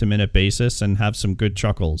minute-to-minute basis and have some good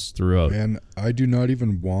chuckles throughout. And I do not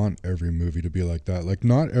even want every movie to be like that. Like,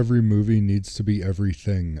 not every movie needs to be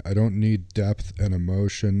everything. I don't need depth and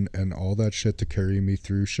emotion and all that shit to carry me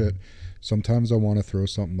through shit. Sometimes I want to throw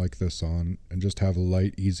something like this on and just have a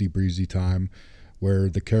light, easy, breezy time, where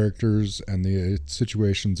the characters and the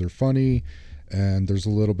situations are funny and there's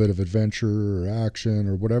a little bit of adventure or action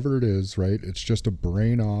or whatever it is, right? It's just a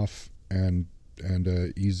brain off and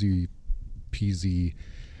a easy peasy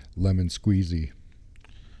lemon squeezy.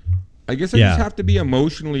 I guess I just have to be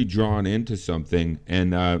emotionally drawn into something,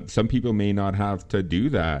 and some people may not have to do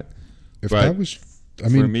that.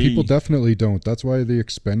 People definitely don't. That's why the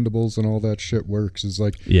Expendables and all that shit works, is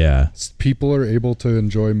like, people are able to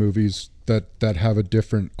enjoy movies that have a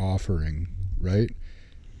different offering, right?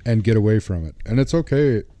 And get away from it. And it's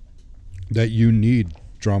okay that you need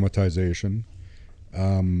dramatization.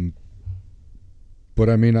 But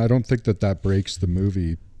I mean, I don't think that breaks the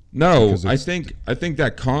movie. No, I think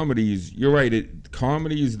that comedies, you're right,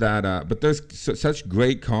 comedies that, but there's such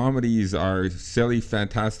great comedies are silly,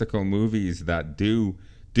 fantastical movies that do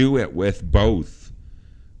it with both.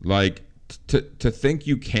 Like, to think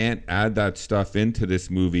you can't add that stuff into this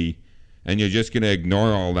movie and you're just going to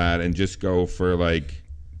ignore all that and just go for like...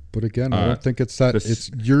 But again, I don't think it's that.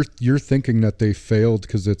 It's you're thinking that they failed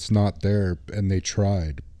because it's not there and they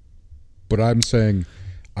tried. But I'm saying,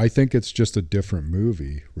 I think it's just a different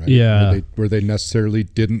movie, right? Yeah. Where they necessarily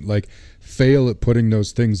didn't like fail at putting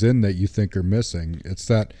those things in that you think are missing. It's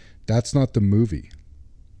that's not the movie.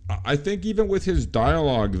 I think even with his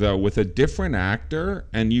dialogue, though, with a different actor,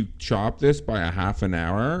 and you chop this by a half an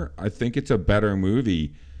hour, I think it's a better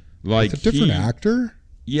movie. Like, with a different actor?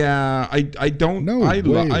 Yeah, I don't know. I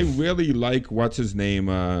really like what's his name.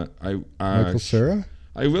 Michael Cera.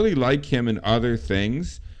 I really like him in other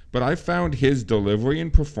things, but I found his delivery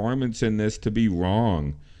and performance in this to be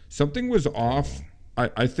wrong. Something was off.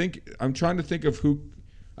 I think I'm trying to think of who.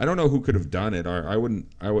 I don't know who could have done it, or I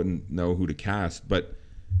wouldn't know who to cast. But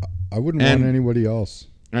I wouldn't want anybody else.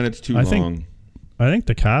 And it's too long. I think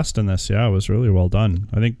the cast in this, was really well done.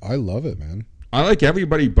 I love it, man. I like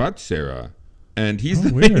everybody but Sarah. And he's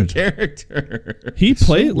the main character. He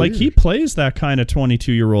plays that kind of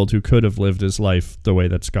 22-year-old who could have lived his life the way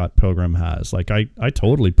that Scott Pilgrim has. Like, I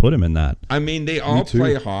totally put him in that. I mean, they all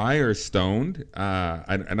play high or stoned,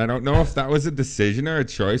 and I don't know if that was a decision or a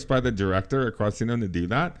choice by the director or Crossino to do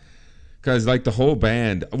that. Because, like, the whole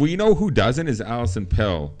band, well, you know who doesn't is Alison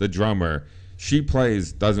Pill, the drummer. She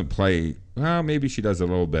doesn't play. Well, maybe she does a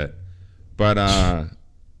little bit, but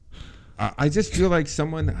I just feel like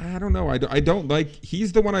someone, I don't know. I don't like,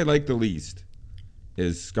 he's the one I like the least,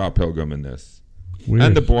 is Scott Pilgrim in this. Weird.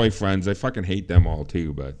 And the boyfriends, I fucking hate them all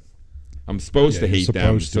too, but I'm supposed to hate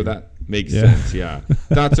them, so that makes sense, yeah.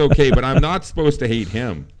 That's okay, but I'm not supposed to hate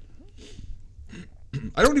him.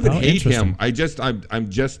 I don't even hate him. I'm just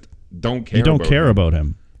don't care. You don't about care him. About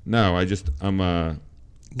him. No,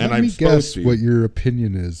 Let me guess what your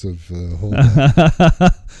opinion is of the whole.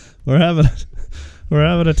 We're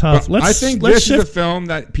having a tough. I think this is a film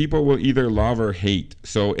that people will either love or hate.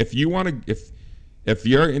 So if you want to, if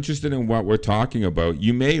you're interested in what we're talking about,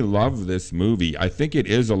 you may love this movie. I think it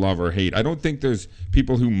is a love or hate. I don't think there's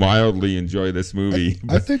people who mildly enjoy this movie.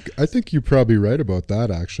 I think you're probably right about that.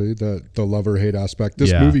 Actually, the love or hate aspect.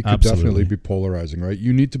 This movie could definitely be polarizing, right?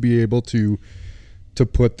 You need to be able to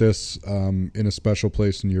put this in a special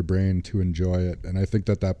place in your brain to enjoy it, and I think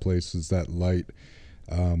that place is that light.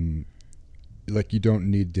 Like you don't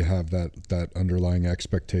need to have that underlying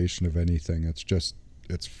expectation of anything.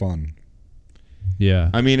 It's fun. Yeah,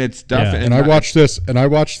 I mean it's definitely. And I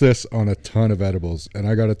watched this on a ton of edibles, and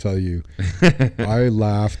I got to tell you, I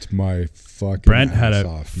laughed my fucking. Brent ass had a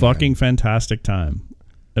off, fucking fantastic time.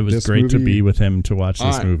 It was great to be with him to watch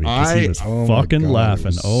this movie because he was fucking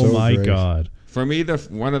laughing. Oh my god! For me,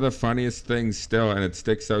 one of the funniest things still, and it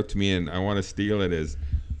sticks out to me, and I want to steal it, is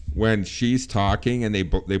when she's talking and they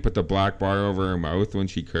put the black bar over her mouth when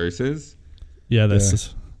she curses. Yeah,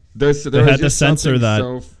 is. They had to censor that.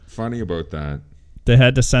 So funny about that. They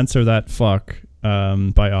had to censor that fuck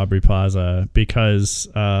by Aubrey Plaza because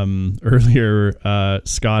earlier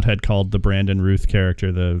Scott had called the Brandon Ruth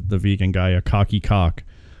character, the vegan guy, a cocky cock,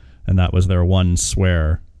 and that was their one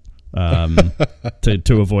swear.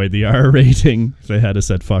 To avoid the R rating, they had to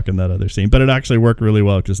set fuck in that other scene, but it actually worked really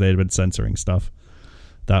well because they had been censoring stuff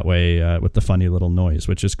that way with the funny little noise,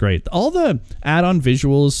 which is great. All the add-on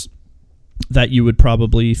visuals that you would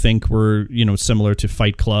probably think were similar to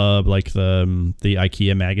Fight Club, like the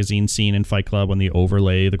IKEA magazine scene in Fight Club when the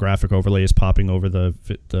graphic overlay is popping over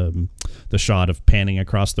the shot of panning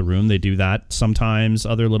across the room. They do that sometimes.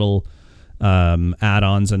 Other little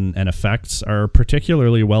add-ons and effects are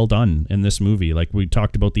particularly well done in this movie. Like we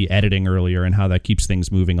talked about the editing earlier and how that keeps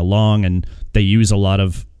things moving along, and they use a lot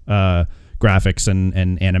of graphics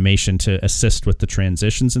and animation to assist with the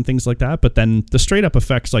transitions and things like that. But then the straight up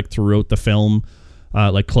effects, like throughout the film,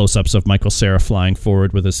 like close-ups of Michael Cera flying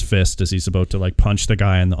forward with his fist as he's about to like punch the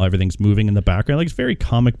guy, and everything's moving in the background. Like it's very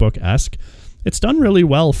comic book-esque. It's done really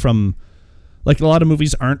well. From like a lot of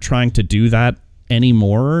movies aren't trying to do that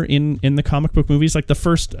anymore in the comic book movies. Like the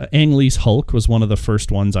first Ang Lee's Hulk was one of the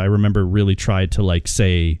first ones I remember really tried to like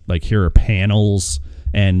say like here are panels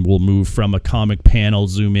and we'll move from a comic panel,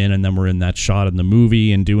 zoom in, and then we're in that shot in the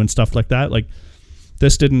movie and doing stuff like that. Like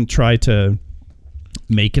this didn't try to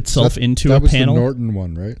make itself into a panel. That was the Norton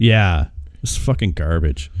one, right? Yeah. It's fucking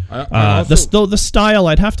garbage. The style,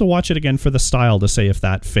 I'd have to watch it again for the style to say if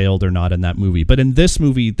that failed or not in that movie. But in this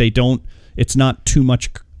movie, it's not too much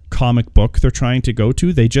comic book they're trying to go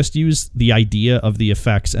to. They just use the idea of the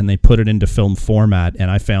effects and they put it into film format.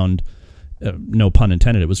 And I found, no pun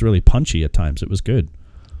intended, it was really punchy at times. It was good.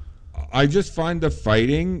 I just find the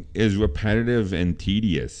fighting is repetitive and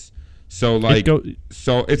tedious. So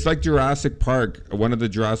so it's like Jurassic Park, one of the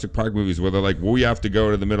Jurassic Park movies where they're like, well, we have to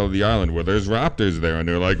go to the middle of the island where there's raptors there, and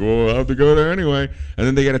they're like, well, we'll have to go there anyway, and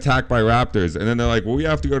then they get attacked by raptors, and then they're like, well, we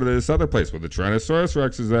have to go to this other place where the Tyrannosaurus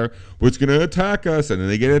Rex is there, which is going to attack us, and then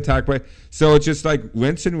they get attacked by. So it's just like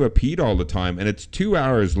rinse and repeat all the time, and it's 2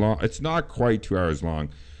 hours long. It's not quite 2 hours long,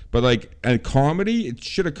 but like a comedy, it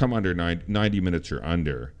should have come under 90 minutes or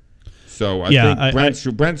under. So I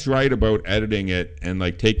think Brent's right about editing it and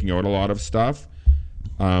like taking out a lot of stuff.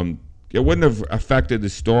 It wouldn't have affected the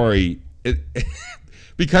story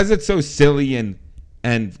because it's so silly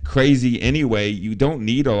and crazy anyway. You don't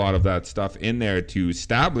need a lot of that stuff in there to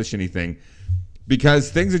establish anything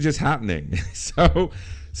because things are just happening. So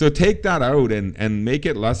take that out and make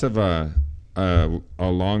it less of a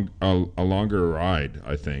longer ride,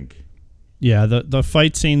 I think. Yeah, the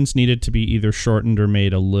fight scenes needed to be either shortened or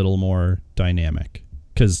made a little more dynamic.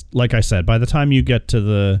 Because, like I said, by the time you get to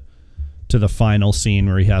the final scene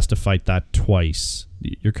where he has to fight that twice,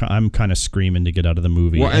 I'm kind of screaming to get out of the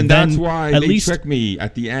movie. Well, and that's why they trick me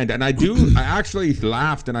at the end. And I actually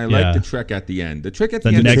laughed, and I like the trick at the end. The trick at the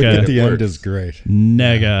end is great.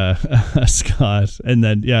 Nega, Scott. And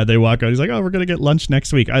then, they walk out. He's like, oh, we're going to get lunch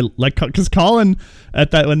next week. I like, because Colin,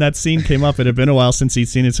 when that scene came up, it had been a while since he'd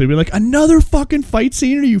seen it. So he'd be like, another fucking fight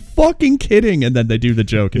scene? Are you fucking kidding? And then they do the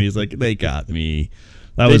joke, and he's like, they got me.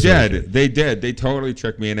 They did. They totally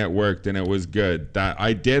tricked me, and it worked, and it was good. That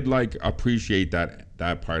I did appreciate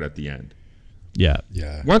that part at the end. Yeah.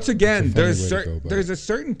 Once again, there's a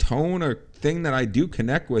certain tone or thing that I do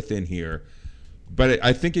connect with in here, but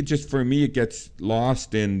I think it just, for me, it gets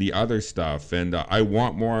lost in the other stuff, and I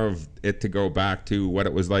want more of it to go back to what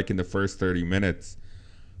it was like in the first 30 minutes.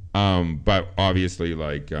 But obviously,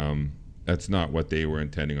 like, that's not what they were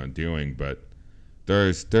intending on doing. But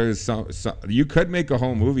there's some you could make a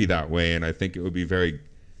whole movie that way, and I think it would be very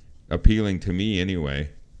appealing to me anyway.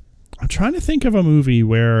 I'm trying to think of a movie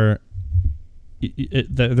where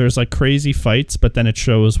there's like crazy fights, but then it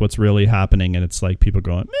shows what's really happening, and it's like people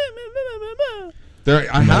going.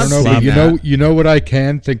 I don't know, but you know what I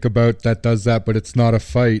can think about that does that, but it's not a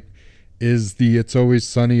fight, is the It's Always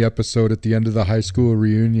Sunny episode at the end of the high school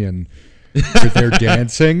reunion where they're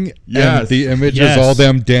dancing. Yes. And the image is all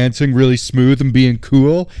them dancing really smooth and being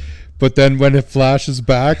cool. But then when it flashes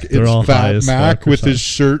back, it's Fat Mac with his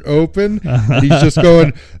shirt open. And he's just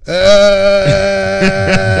going, yes,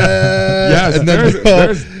 and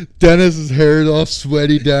then Dennis's hair is all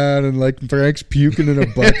sweaty down and like Frank's puking in a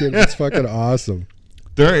bucket. It's fucking awesome.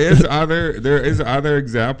 There is other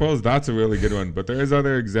examples. That's a really good one. But there is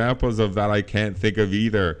other examples of that I can't think of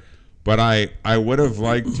either. But I would have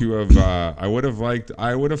liked to have I would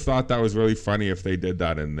have thought that was really funny if they did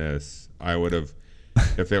that in this. I would have.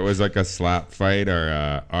 If it was like a slap fight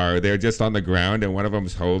or they're just on the ground and one of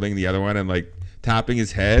them's holding the other one and like tapping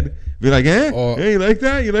his head, be like, hey, you like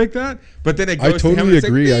that? You like that? But then it goes. I totally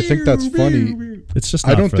agree. I think that's funny. It's just.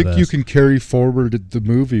 I don't think you can carry forward the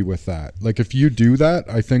movie with that. Like if you do that,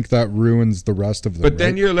 I think that ruins the rest of them. But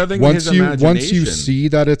then you're living in his imagination. Once you see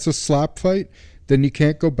that it's a slap fight, then you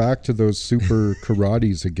can't go back to those super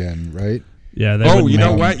karates again, right? Yeah. You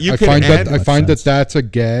know what? I find that that's a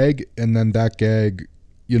gag, and then that gag,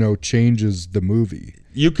 changes the movie.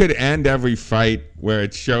 You could end every fight where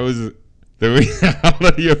it shows the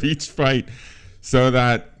reality of each fight, so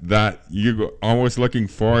that you're almost looking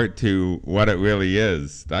forward to what it really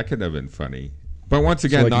is. That could have been funny. But once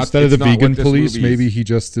again, instead of the vegan police, maybe he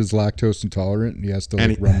just is lactose intolerant and he has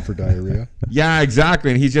to run for diarrhea. Yeah,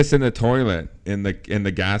 exactly. And he's just in the toilet in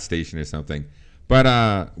the gas station or something.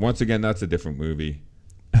 But once again, that's a different movie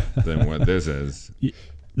than what this is.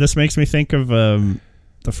 This makes me think of the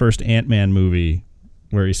first Ant-Man movie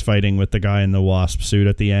where he's fighting with the guy in the wasp suit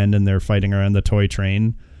at the end, and they're fighting around the toy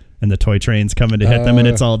train, and the toy train's coming to hit them, and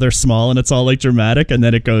they're small and it's all like dramatic, and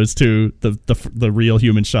then it goes to the real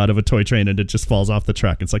human shot of a toy train and it just falls off the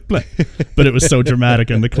track. It's like, bleh. But it was so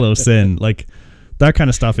dramatic in the close in. Like that kind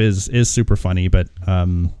of stuff is super funny. But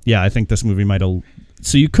I think this movie might have.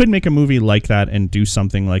 So you could make a movie like that and do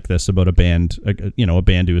something like this about a band, a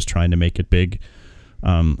band who is trying to make it big,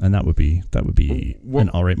 and that would be an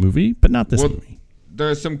all right movie, but not this movie. There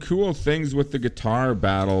are some cool things with the guitar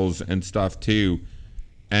battles and stuff too,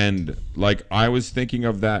 and like I was thinking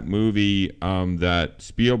of that movie that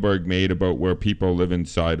Spielberg made about where people live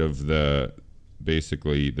inside of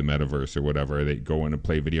basically the metaverse or whatever. They go in and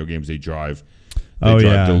play video games. They drive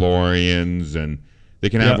DeLoreans and. They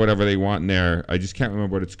can have whatever they want in there. I just can't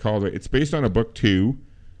remember what it's called. It's based on a book too.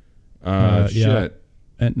 Shit.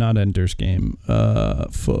 And not Ender's Game.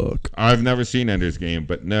 Fuck. I've never seen Ender's Game,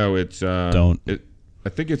 but no, it's don't. I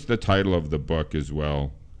think it's the title of the book as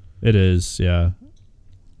well. It is, yeah.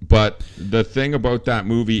 But the thing about that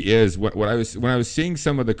movie is when I was seeing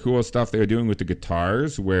some of the cool stuff they were doing with the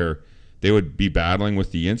guitars, where they would be battling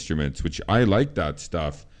with the instruments, which I like that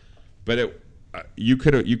stuff. But you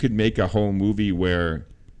could make a whole movie where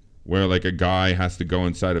like a guy has to go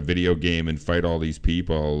inside a video game and fight all these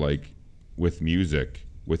people like with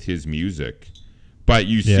his music, but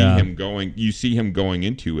you see him going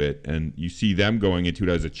into it, and you see them going into it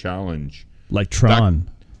as a challenge, like Tron.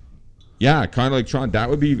 Kind of like Tron. That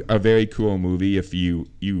would be a very cool movie if you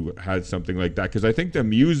had something like that, because I think the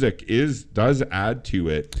music does add to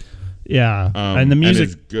it. Yeah, and the music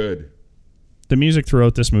is good. The music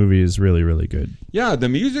throughout this movie is really, really good. Yeah, the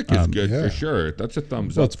music is good for sure. That's a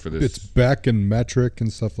thumbs up for this. It's Beck and Metric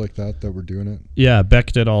and stuff like that were doing it. Yeah,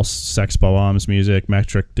 Beck did all Sex Bombs music.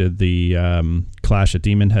 Metric did the Clash at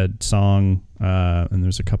Demon Head song, and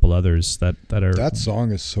there's a couple others that are. That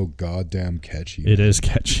song is so goddamn catchy. It is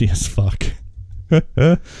catchy as fuck.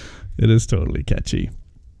 It is totally catchy.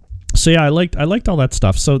 So yeah, I liked all that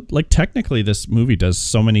stuff. So like technically, this movie does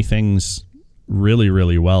so many things really,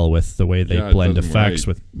 really well with the way they blend effects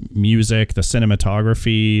with music, the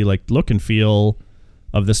cinematography, like look and feel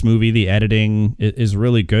of this movie. The editing is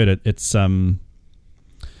really good. It's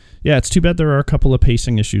it's too bad there are a couple of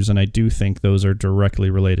pacing issues, and I do think those are directly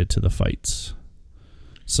related to the fights.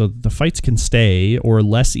 So the fights can stay, or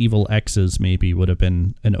less evil exes maybe would have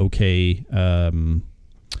been an okay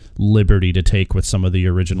liberty to take with some of the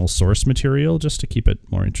original source material, just to keep it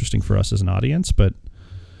more interesting for us as an audience. But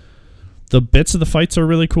the bits of the fights are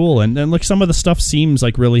really cool, and like some of the stuff seems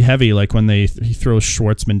like really heavy, like when he throws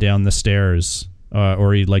Schwartzman down the stairs,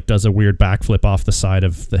 or he like does a weird backflip off the side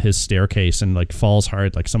of his staircase and like falls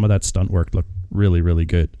hard. Like some of that stunt work looked really, really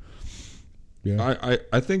good. Yeah.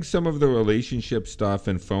 I think some of the relationship stuff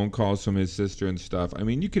and phone calls from his sister and stuff, I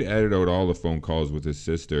mean, you could edit out all the phone calls with his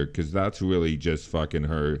sister because that's really just fucking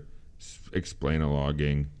her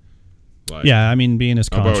explain-a-logging. Like, yeah, I mean, being his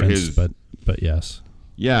conscience, but yes.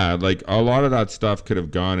 Yeah, like a lot of that stuff could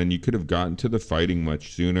have gone, and you could have gotten to the fighting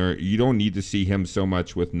much sooner. You don't need to see him so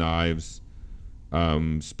much with knives,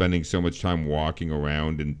 spending so much time walking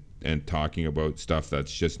around and talking about stuff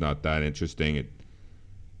that's just not that interesting.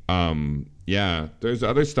 Yeah, there's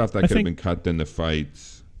other stuff that could have been cut in the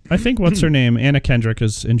fights. I think what's her name, Anna Kendrick,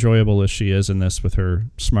 as enjoyable as she is in this with her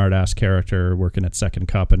smart-ass character working at Second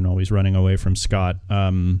Cup and always running away from Scott.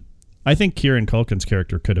 I think Kieran Culkin's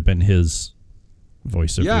character could have been his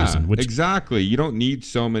voice of reason. Yeah, exactly. You don't need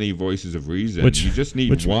so many voices of reason. You just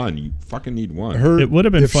need one. You fucking need one. It would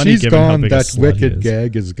have been if funny she's given how gone, big a that slut wicked he is.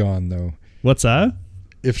 gag is gone, though. What's that?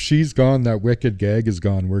 If she's gone, that wicked gag is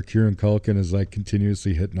gone, where Kieran Culkin is like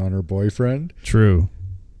continuously hitting on her boyfriend. True.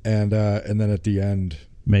 And then at the end,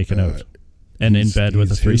 making out and in bed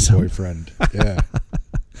with a threesome. His boyfriend. Yeah.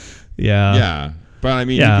 Yeah. But I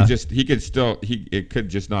mean, it could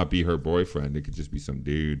just not be her boyfriend. It could just be some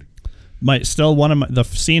dude. The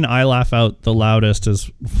scene I laugh out the loudest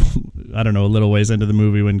is, I don't know, a little ways into the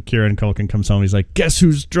movie when Kieran Culkin comes home. He's like, "Guess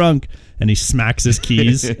who's drunk?" And he smacks his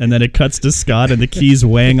keys, and then it cuts to Scott, and the keys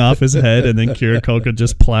weighing off his head, and then Kieran Culkin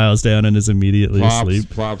just plows down and is immediately asleep.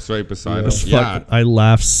 Plops right beside him. Yeah, I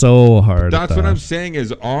laugh so hard. That's what I'm saying.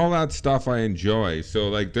 Is all that stuff I enjoy. So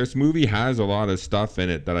like, this movie has a lot of stuff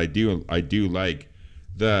in it that I do like.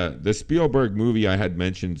 The Spielberg movie I had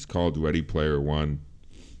mentioned is called Ready Player One.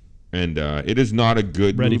 And it is not a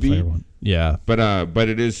good Ready movie. Player One. Yeah. But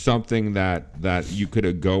it is something that you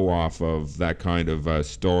could go off of, that kind of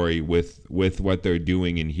story with what they're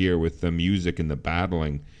doing in here with the music and the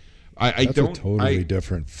battling. That's a totally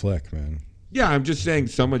different flick, man. Yeah, I'm just saying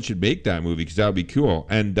someone should make that movie because that would be cool.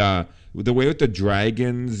 And the way with the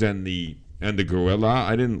dragons and the gorilla,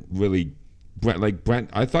 I didn't really Brent.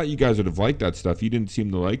 I thought you guys would have liked that stuff. You didn't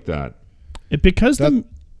seem to like that.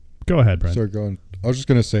 Go ahead, Brent. Sorry, go on. I was just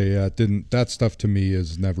gonna say, that stuff to me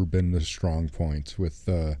has never been the strong point with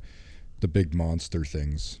the big monster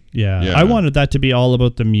things. Yeah, I wanted that to be all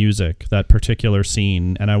about the music, that particular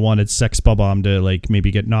scene, and I wanted Sex Bob-omb to like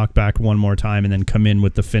maybe get knocked back one more time and then come in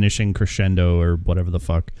with the finishing crescendo or whatever the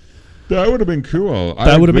fuck. That would have been cool.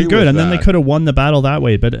 That would have been good, and then they could have won the battle that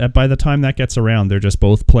way. But by the time that gets around, they're just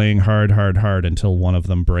both playing hard until one of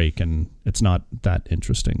them break, and it's not that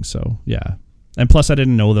interesting. So yeah, and plus I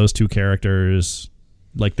didn't know those two characters.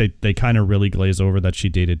 Like they kind of really glaze over that she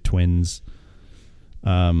dated twins.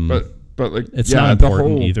 But like it's not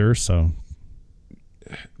important either. So,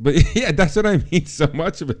 but yeah, that's what I mean. So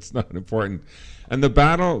much of it's not important. And the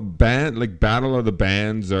battle of the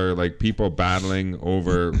bands are like people battling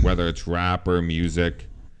over whether it's rap or music.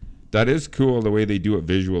 That is cool the way they do it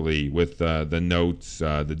visually with the notes,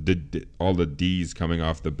 all the D's coming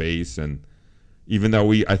off the bass, and even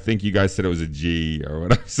though I think you guys said it was a G or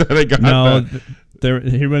whatever, so they got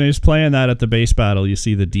when he was playing that at the bass battle, you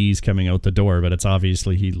see the D's coming out the door, but it's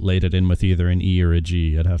obviously he laid it in with either an E or a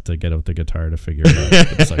G. I'd have to get out the guitar to figure it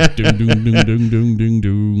out. It's like doom doom doom doom doom doom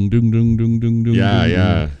doom doom doom doom doom doom.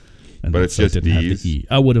 Yeah. And but it's just didn't have the E.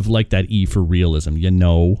 I would have liked that E for realism,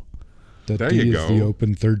 The D is the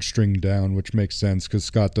open third string down, which makes sense because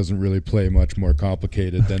Scott doesn't really play much more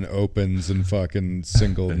complicated than opens and fucking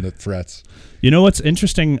single in the frets. You know what's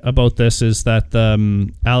interesting about this is that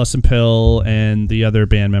Alison Pill and the other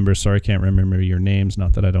band members, sorry, I can't remember your names,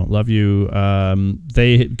 not that I don't love you,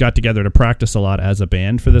 they got together to practice a lot as a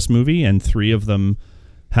band for this movie, and three of them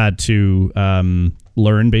had to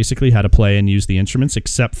learn basically how to play and use the instruments,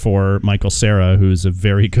 except for Michael Cera, who's a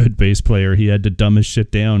very good bass player. He had to dumb his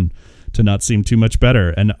shit down to not seem too much better.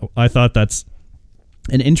 And I thought that's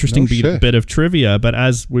an interesting bit of trivia. But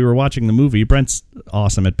as we were watching the movie, Brent's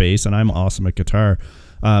awesome at bass and I'm awesome at guitar.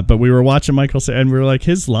 But we were watching Michael and we were like,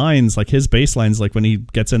 his lines, like his bass lines, like when he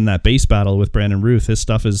gets in that bass battle with Brandon Ruth, his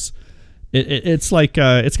stuff is, it's like,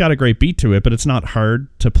 it's got a great beat to it, but it's not hard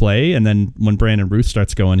to play. And then when Brandon Ruth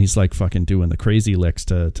starts going, he's like fucking doing the crazy licks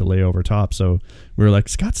to lay over top. So we were like,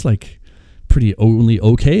 Scott's like pretty only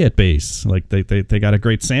okay at bass. Like they got a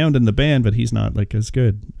great sound in the band, but he's not like as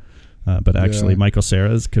good. But actually, Michael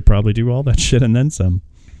Cera's could probably do all that shit and then some.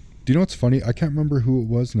 Do you know what's funny? I can't remember who it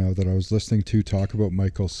was now that I was listening to talk about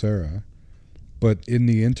Michael Cera, but in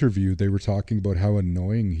the interview they were talking about how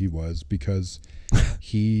annoying he was because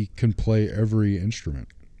he can play every instrument.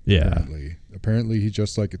 Yeah. Apparently he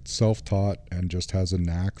just like it's self-taught and just has a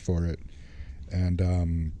knack for it.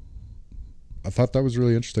 And I thought that was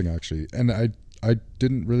really interesting, actually. And I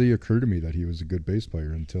didn't really occur to me that he was a good bass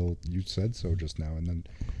player until you said so just now, and then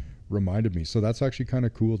reminded me. So that's actually kind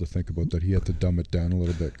of cool to think about, that he had to dumb it down a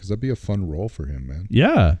little bit, because that'd be a fun role for him, man.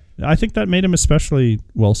 Yeah, I think that made him especially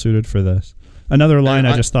well suited for this. Another line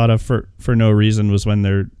I just thought of for no reason was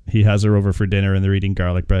when he has her over for dinner and they're eating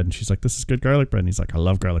garlic bread, and she's like, "This is good garlic bread." And he's like, "I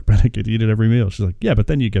love garlic bread. I could eat it every meal." She's like, "Yeah, but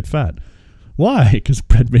then you get fat." Why? Because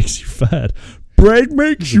bread makes you fat. Bread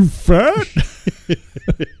makes you fat?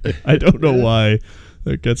 I don't know why.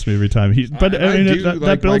 That gets me every time.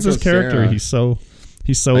 That builds his character. Cera.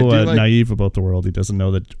 He's so naive about the world. He doesn't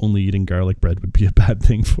know that only eating garlic bread would be a bad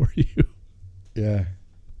thing for you. Yeah.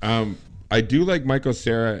 I do like Michael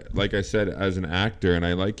Cera, like I said, as an actor, and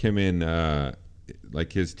I like him in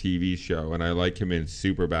like his TV show, and I like him in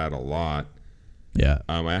Superbad a lot. Yeah.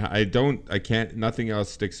 Nothing else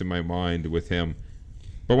sticks in my mind with him.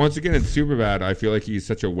 But once again, in Superbad, I feel like he's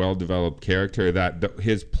such a well-developed character that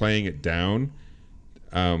his playing it down,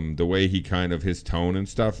 the way he kind of, his tone and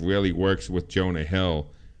stuff really works with Jonah Hill,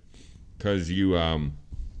 because the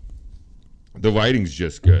writing's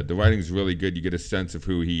just good. The writing's really good. You get a sense of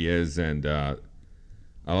who he is, and I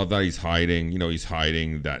love that he's hiding. He's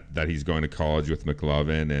hiding that he's going to college with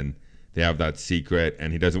McLovin, and they have that secret,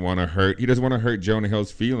 and he doesn't want to hurt Jonah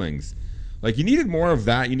Hill's feelings. Like, you needed more of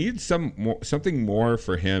that. You needed something more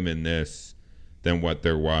for him in this than what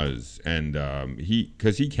there was, and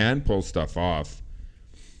because he can pull stuff off.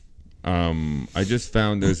 I just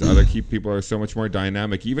found there's other key people are so much more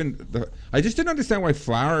dynamic. I just didn't understand why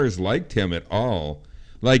Flowers liked him at all.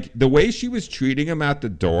 Like, the way she was treating him at the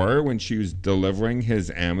door when she was delivering his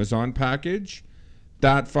Amazon package,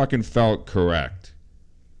 that fucking felt correct.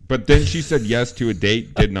 But then she said yes to a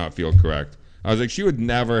date, did not feel correct. I was like, she would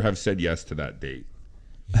never have said yes to that date.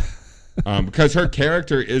 Because her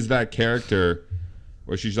character is that character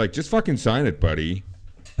where she's like, just fucking sign it, buddy.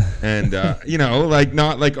 And, like,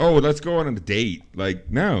 not like, oh, let's go on a date.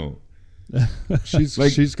 Like, no.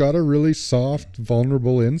 She's got a really soft,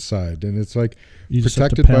 vulnerable inside, and it's like You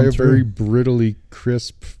protected by a very brittly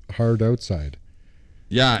crisp, hard outside.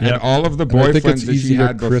 Yeah, and all of the boyfriends that she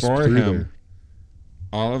had before him, there.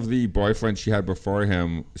 all of the boyfriends she had before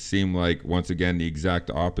him seem like, once again, the exact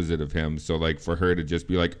opposite of him. So, like, for her to just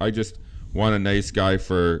be like, I just want a nice guy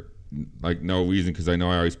for, like, no reason, because I know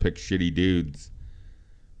I always pick shitty dudes.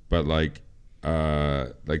 But, like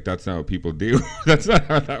that's not what people do. That's not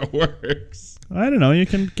how that works. I don't know. You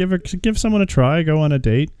can give someone a try. Go on a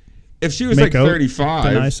date. If she was like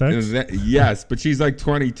 35, yes, but she's like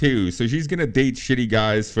 22, so she's gonna date shitty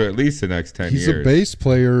guys for at least the next 10 years. He's a bass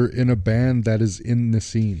player in a band that is in the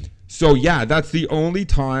scene. So yeah, that's the only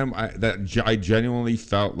time I genuinely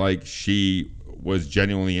felt like she was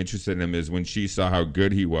genuinely interested in him, is when she saw how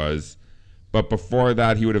good he was. But before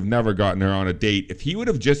that, he would have never gotten her on a date. If he would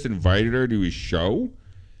have just invited her to his show,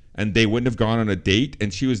 and they wouldn't have gone on a date,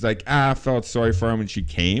 and she was like, I felt sorry for him, and she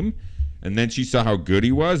came. And then she saw how good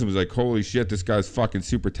he was and was like, holy shit, this guy's fucking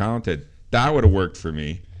super talented. That would have worked for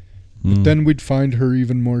me. But then we'd find her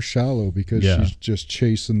even more shallow, because she's just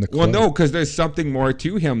chasing the club. Well, no, because there's something more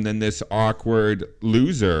to him than this awkward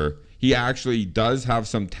loser. He actually does have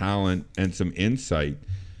some talent and some insight.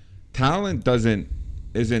 Talent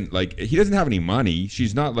isn't like, he doesn't have any money.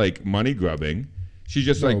 She's not like money grubbing. She's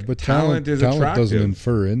just but talent is attractive. Talent doesn't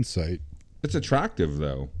infer insight. It's attractive,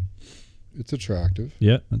 though. It's attractive.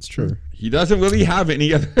 Yeah, that's true. Sure. He doesn't really have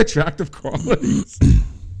any other attractive qualities.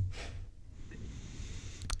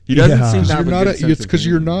 He doesn't seem to have a good sense it's because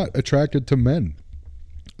you're not attracted to men.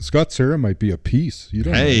 Scott Cera might be a piece. You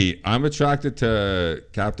don't know. I'm attracted to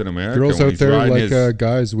Captain America. Girls out there like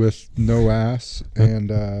guys with no ass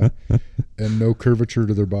and no curvature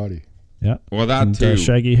to their body. Yeah. Well, that and, too.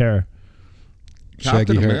 Shaggy hair.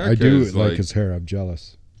 Shaggy hair. I do like his hair. I'm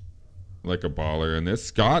jealous. Like a baller in this.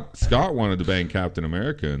 Scott wanted to bang Captain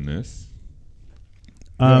America in this.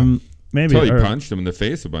 Maybe. Until he punched him in the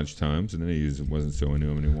face a bunch of times, and then he wasn't so into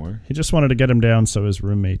him anymore. He just wanted to get him down so his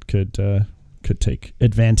roommate could take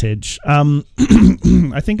advantage.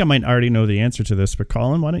 I think I might already know the answer to this, but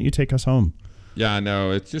Colin, why don't you take us home? Yeah,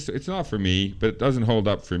 no, it's not for me, but it doesn't hold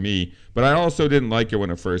up for me. But I also didn't like it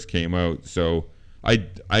when it first came out, so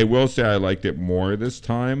I will say I liked it more this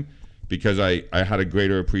time, because I had a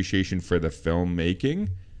greater appreciation for the filmmaking.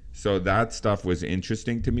 So that stuff was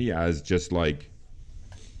interesting to me as just like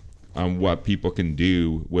what people can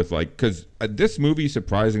do with, like, because this movie,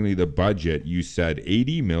 surprisingly, the budget, you said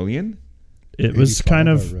 80 million? It was kind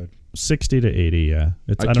of 60 to 80, yeah.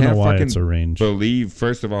 I don't know why it's a range. Believe,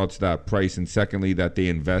 first of all, it's that price, and secondly, that they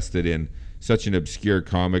invested in such an obscure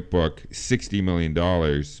comic book, $60 million.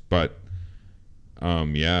 But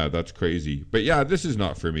Yeah, that's crazy. But yeah, this is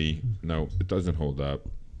not for me. No, it doesn't hold up.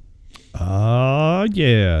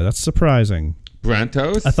 Yeah, that's surprising.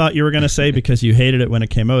 Brentos? I thought you were going to say because you hated it when it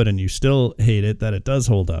came out and you still hate it that it does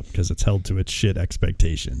hold up because it's held to its shit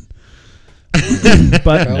expectation.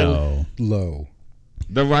 But no. Low.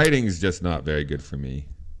 The writing's just not very good for me.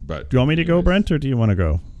 But do you want me to go, Brent, or do you want to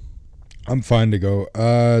go? I'm fine to go.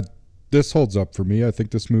 This holds up for me. I think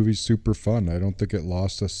this movie's super fun. I don't think it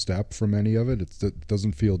lost a step from any of it. It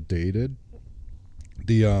doesn't feel dated.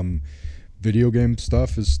 The video game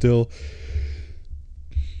stuff is still...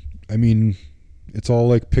 I mean, it's all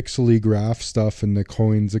like pixely graph stuff and the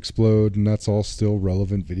coins explode, and that's all still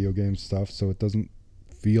relevant video game stuff, so it doesn't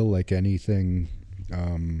feel like anything,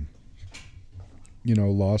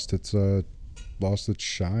 lost its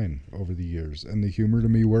shine over the years. And the humor to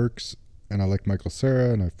me works, and I like Michael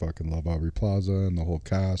Cera, and I fucking love Aubrey Plaza and the whole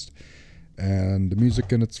cast, and the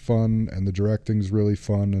music in it's fun, and the directing's really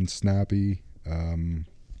fun and snappy, and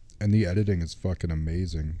the editing is fucking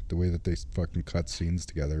amazing. The way that they fucking cut scenes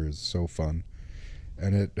together is so fun.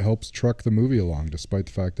 And it helps truck the movie along, despite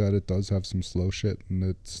the fact that it does have some slow shit and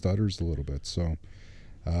it stutters a little bit. So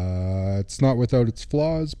it's not without its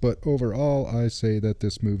flaws, but overall, I say that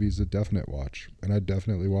this movie's a definite watch. And I'd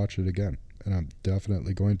definitely watch it again. And I'm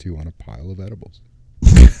definitely going to on a pile of edibles.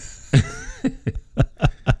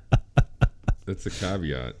 That's a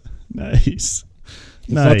caveat. Nice. It's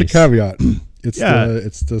not the caveat.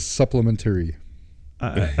 It's the supplementary.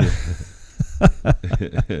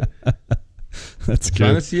 That's good.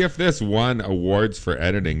 Trying to see if this won awards for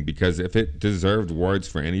editing, because if it deserved awards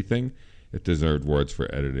for anything, it deserved awards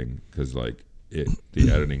for editing, because the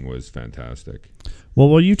editing was fantastic. Well,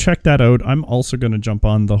 while you check that out, I'm also going to jump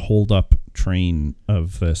on the hold up train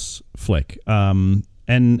of this flick.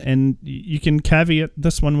 And you can caveat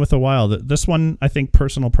this one with a while. This one, I think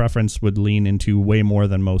personal preference would lean into way more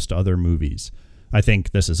than most other movies. I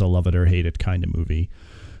think this is a love it or hate it kind of movie.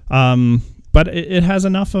 But it has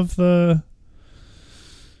enough of the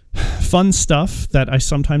fun stuff that I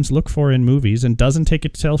sometimes look for in movies, and doesn't take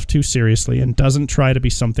itself too seriously and doesn't try to be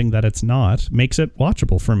something that it's not. Makes it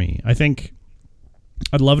watchable for me. I think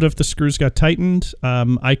I'd love it if the screws got tightened.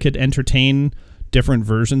 I could entertain different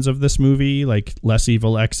versions of this movie, like less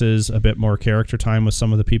evil exes, a bit more character time with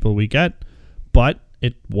some of the people we get, but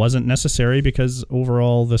it wasn't necessary because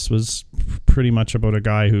overall this was pretty much about a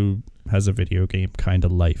guy who has a video game kind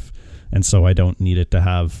of life, and so I don't need it to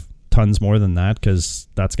have tons more than that, because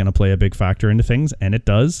that's going to play a big factor into things, and it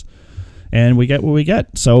does, and we get what we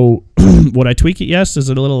get. So would I tweak it? Yes. Is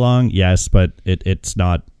it a little long? Yes, but it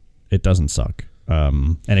doesn't suck,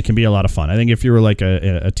 and it can be a lot of fun. I think if you were like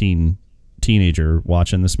a teenager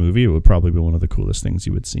watching this movie, it would probably be one of the coolest things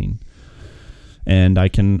you would seen. And I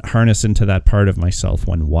can harness into that part of myself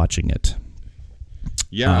when watching it.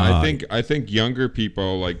 Yeah, I think younger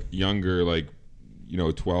people,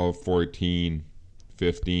 12, 14,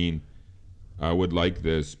 15, would like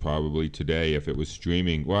this probably today if it was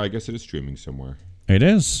streaming. Well, I guess it is streaming somewhere. It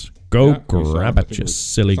is. Go grab it, you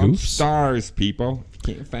silly goofs. Stars, people.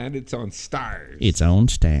 Can't find it. It's on Stars. It's on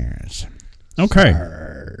Stars. Okay.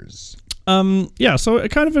 Stars. Yeah, so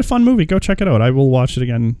kind of a fun movie. Go check it out. I will watch it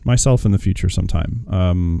again myself in the future sometime.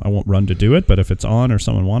 I won't run to do it, but if it's on or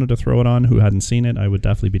someone wanted to throw it on who hadn't seen it, I would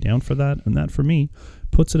definitely be down for that. And that, for me,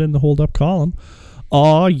 puts it in the hold up column.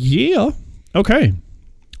 Oh, yeah. Okay.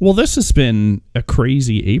 Well, this has been a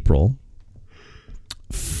crazy April.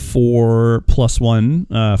 4 +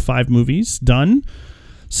 1, 5 movies done.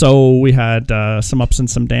 So we had some ups and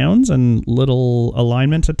some downs and little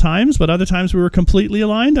alignment at times, but other times we were completely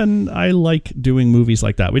aligned, and I like doing movies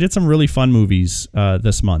like that. We did some really fun movies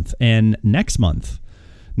this month, and next month,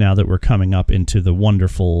 now that we're coming up into the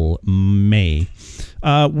wonderful May,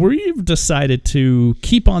 we've decided to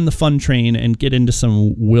keep on the fun train and get into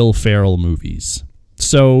some Will Ferrell movies.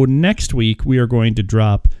 So next week we are going to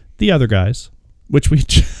drop The Other Guys, which we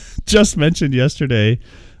just mentioned yesterday,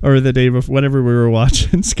 or the day before, whenever we were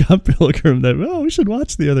watching Scott Pilgrim, that, we should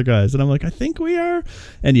watch The Other Guys. And I'm like, I think we are.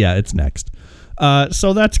 And yeah, it's next.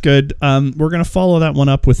 So that's good. We're going to follow that one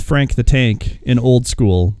up with Frank the Tank in Old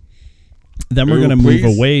School. Then we're going to move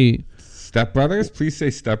away. Step Brothers? Please say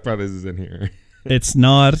Step Brothers is in here. It's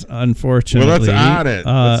not, unfortunately. Well, let's add it.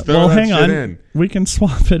 Let's throw that hang shit on. in. We can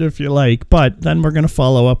swap it if you like. But then we're going to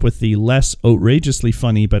follow up with the less outrageously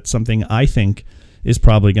funny, but something I think is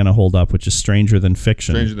probably going to hold up, which is Stranger Than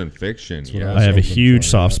Fiction. Stranger Than Fiction, yeah. I have a huge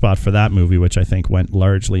soft spot for that movie, which I think went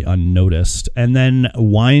largely unnoticed. And then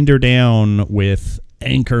wind her down with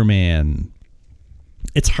Anchorman.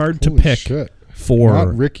 It's hard to pick. Shit. For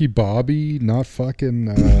not Ricky Bobby, not fucking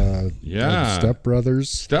yeah. Step Brothers.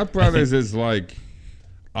 Step Brothers is like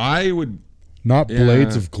I would Not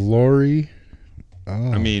Blades of Glory.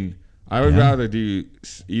 Oh. I mean, I would rather do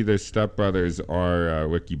either Step Brothers or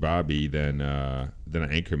Ricky Bobby than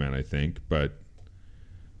Anchorman, I think, but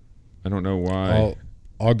I don't know why.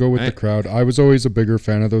 I'll go with the crowd. I was always a bigger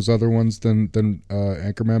fan of those other ones than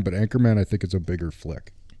Anchorman, but Anchorman I think is a bigger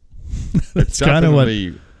flick. That's kind of what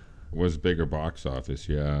was bigger box office.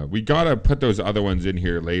 Yeah, we gotta put those other ones in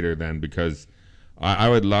here later then, because I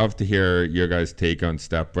would love to hear your guys' take on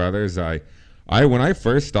Step Brothers. I when I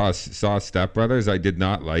first saw Step Brothers, I did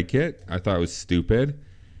not like it. I thought it was stupid,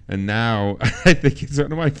 and now I think it's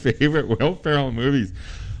one of my favorite Will Ferrell movies.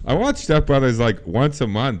 I watch Step Brothers like once a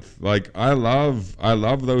month. Like I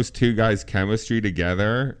love those two guys' chemistry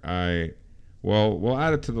together. We'll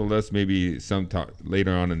add it to the list maybe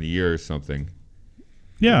later on in the year or something.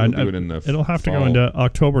 Yeah, we'll do it in the it'll have fall. to go into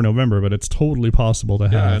October, November, but it's totally possible to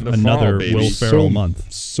have another fall, Will Ferrell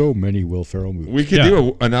month. So many Will Ferrell movies. We could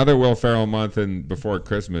do another Will Ferrell month and before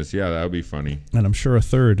Christmas. Yeah, that would be funny. And I'm sure a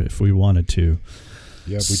third if we wanted to.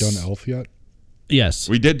 Yeah, have we done Elf yet? Yes.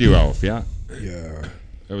 We did do Elf, yeah. Yeah.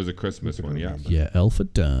 It was a Christmas one, yeah. Yeah, Elf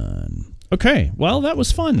done. Okay, well, that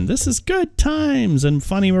was fun. This is good times and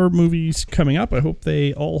funnier movies coming up. I hope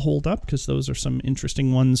they all hold up because those are some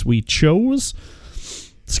interesting ones we chose.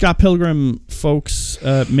 Scott Pilgrim, folks,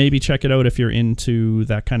 maybe check it out if you're into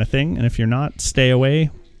that kind of thing. And if you're not, stay away.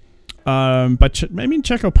 But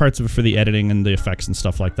check out parts of it for the editing and the effects and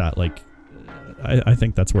stuff like that. Like, I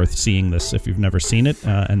think that's worth seeing this if you've never seen it.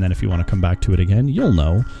 And then if you want to come back to it again, you'll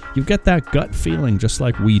know. You get that gut feeling just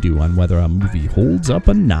like we do on whether a movie holds up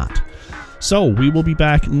or not. So we will be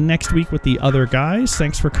back next week with the other guys.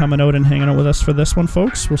 Thanks for coming out and hanging out with us for this one,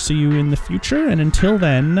 folks. We'll see you in the future. And until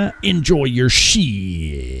then, enjoy your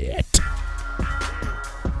shit.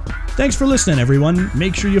 Thanks for listening, everyone.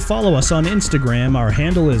 Make sure you follow us on Instagram. Our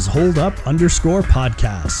handle is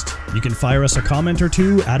holdup_podcast. You can fire us a comment or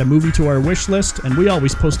two, add a movie to our wish list, and we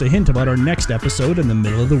always post a hint about our next episode in the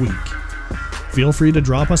middle of the week. Feel free to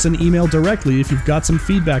drop us an email directly if you've got some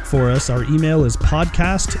feedback for us. Our email is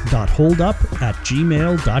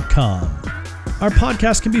podcast.holdup@gmail.com. Our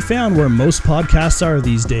podcast can be found where most podcasts are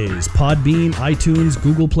these days: Podbean, iTunes,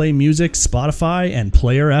 Google Play Music, Spotify, and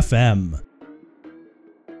Player FM.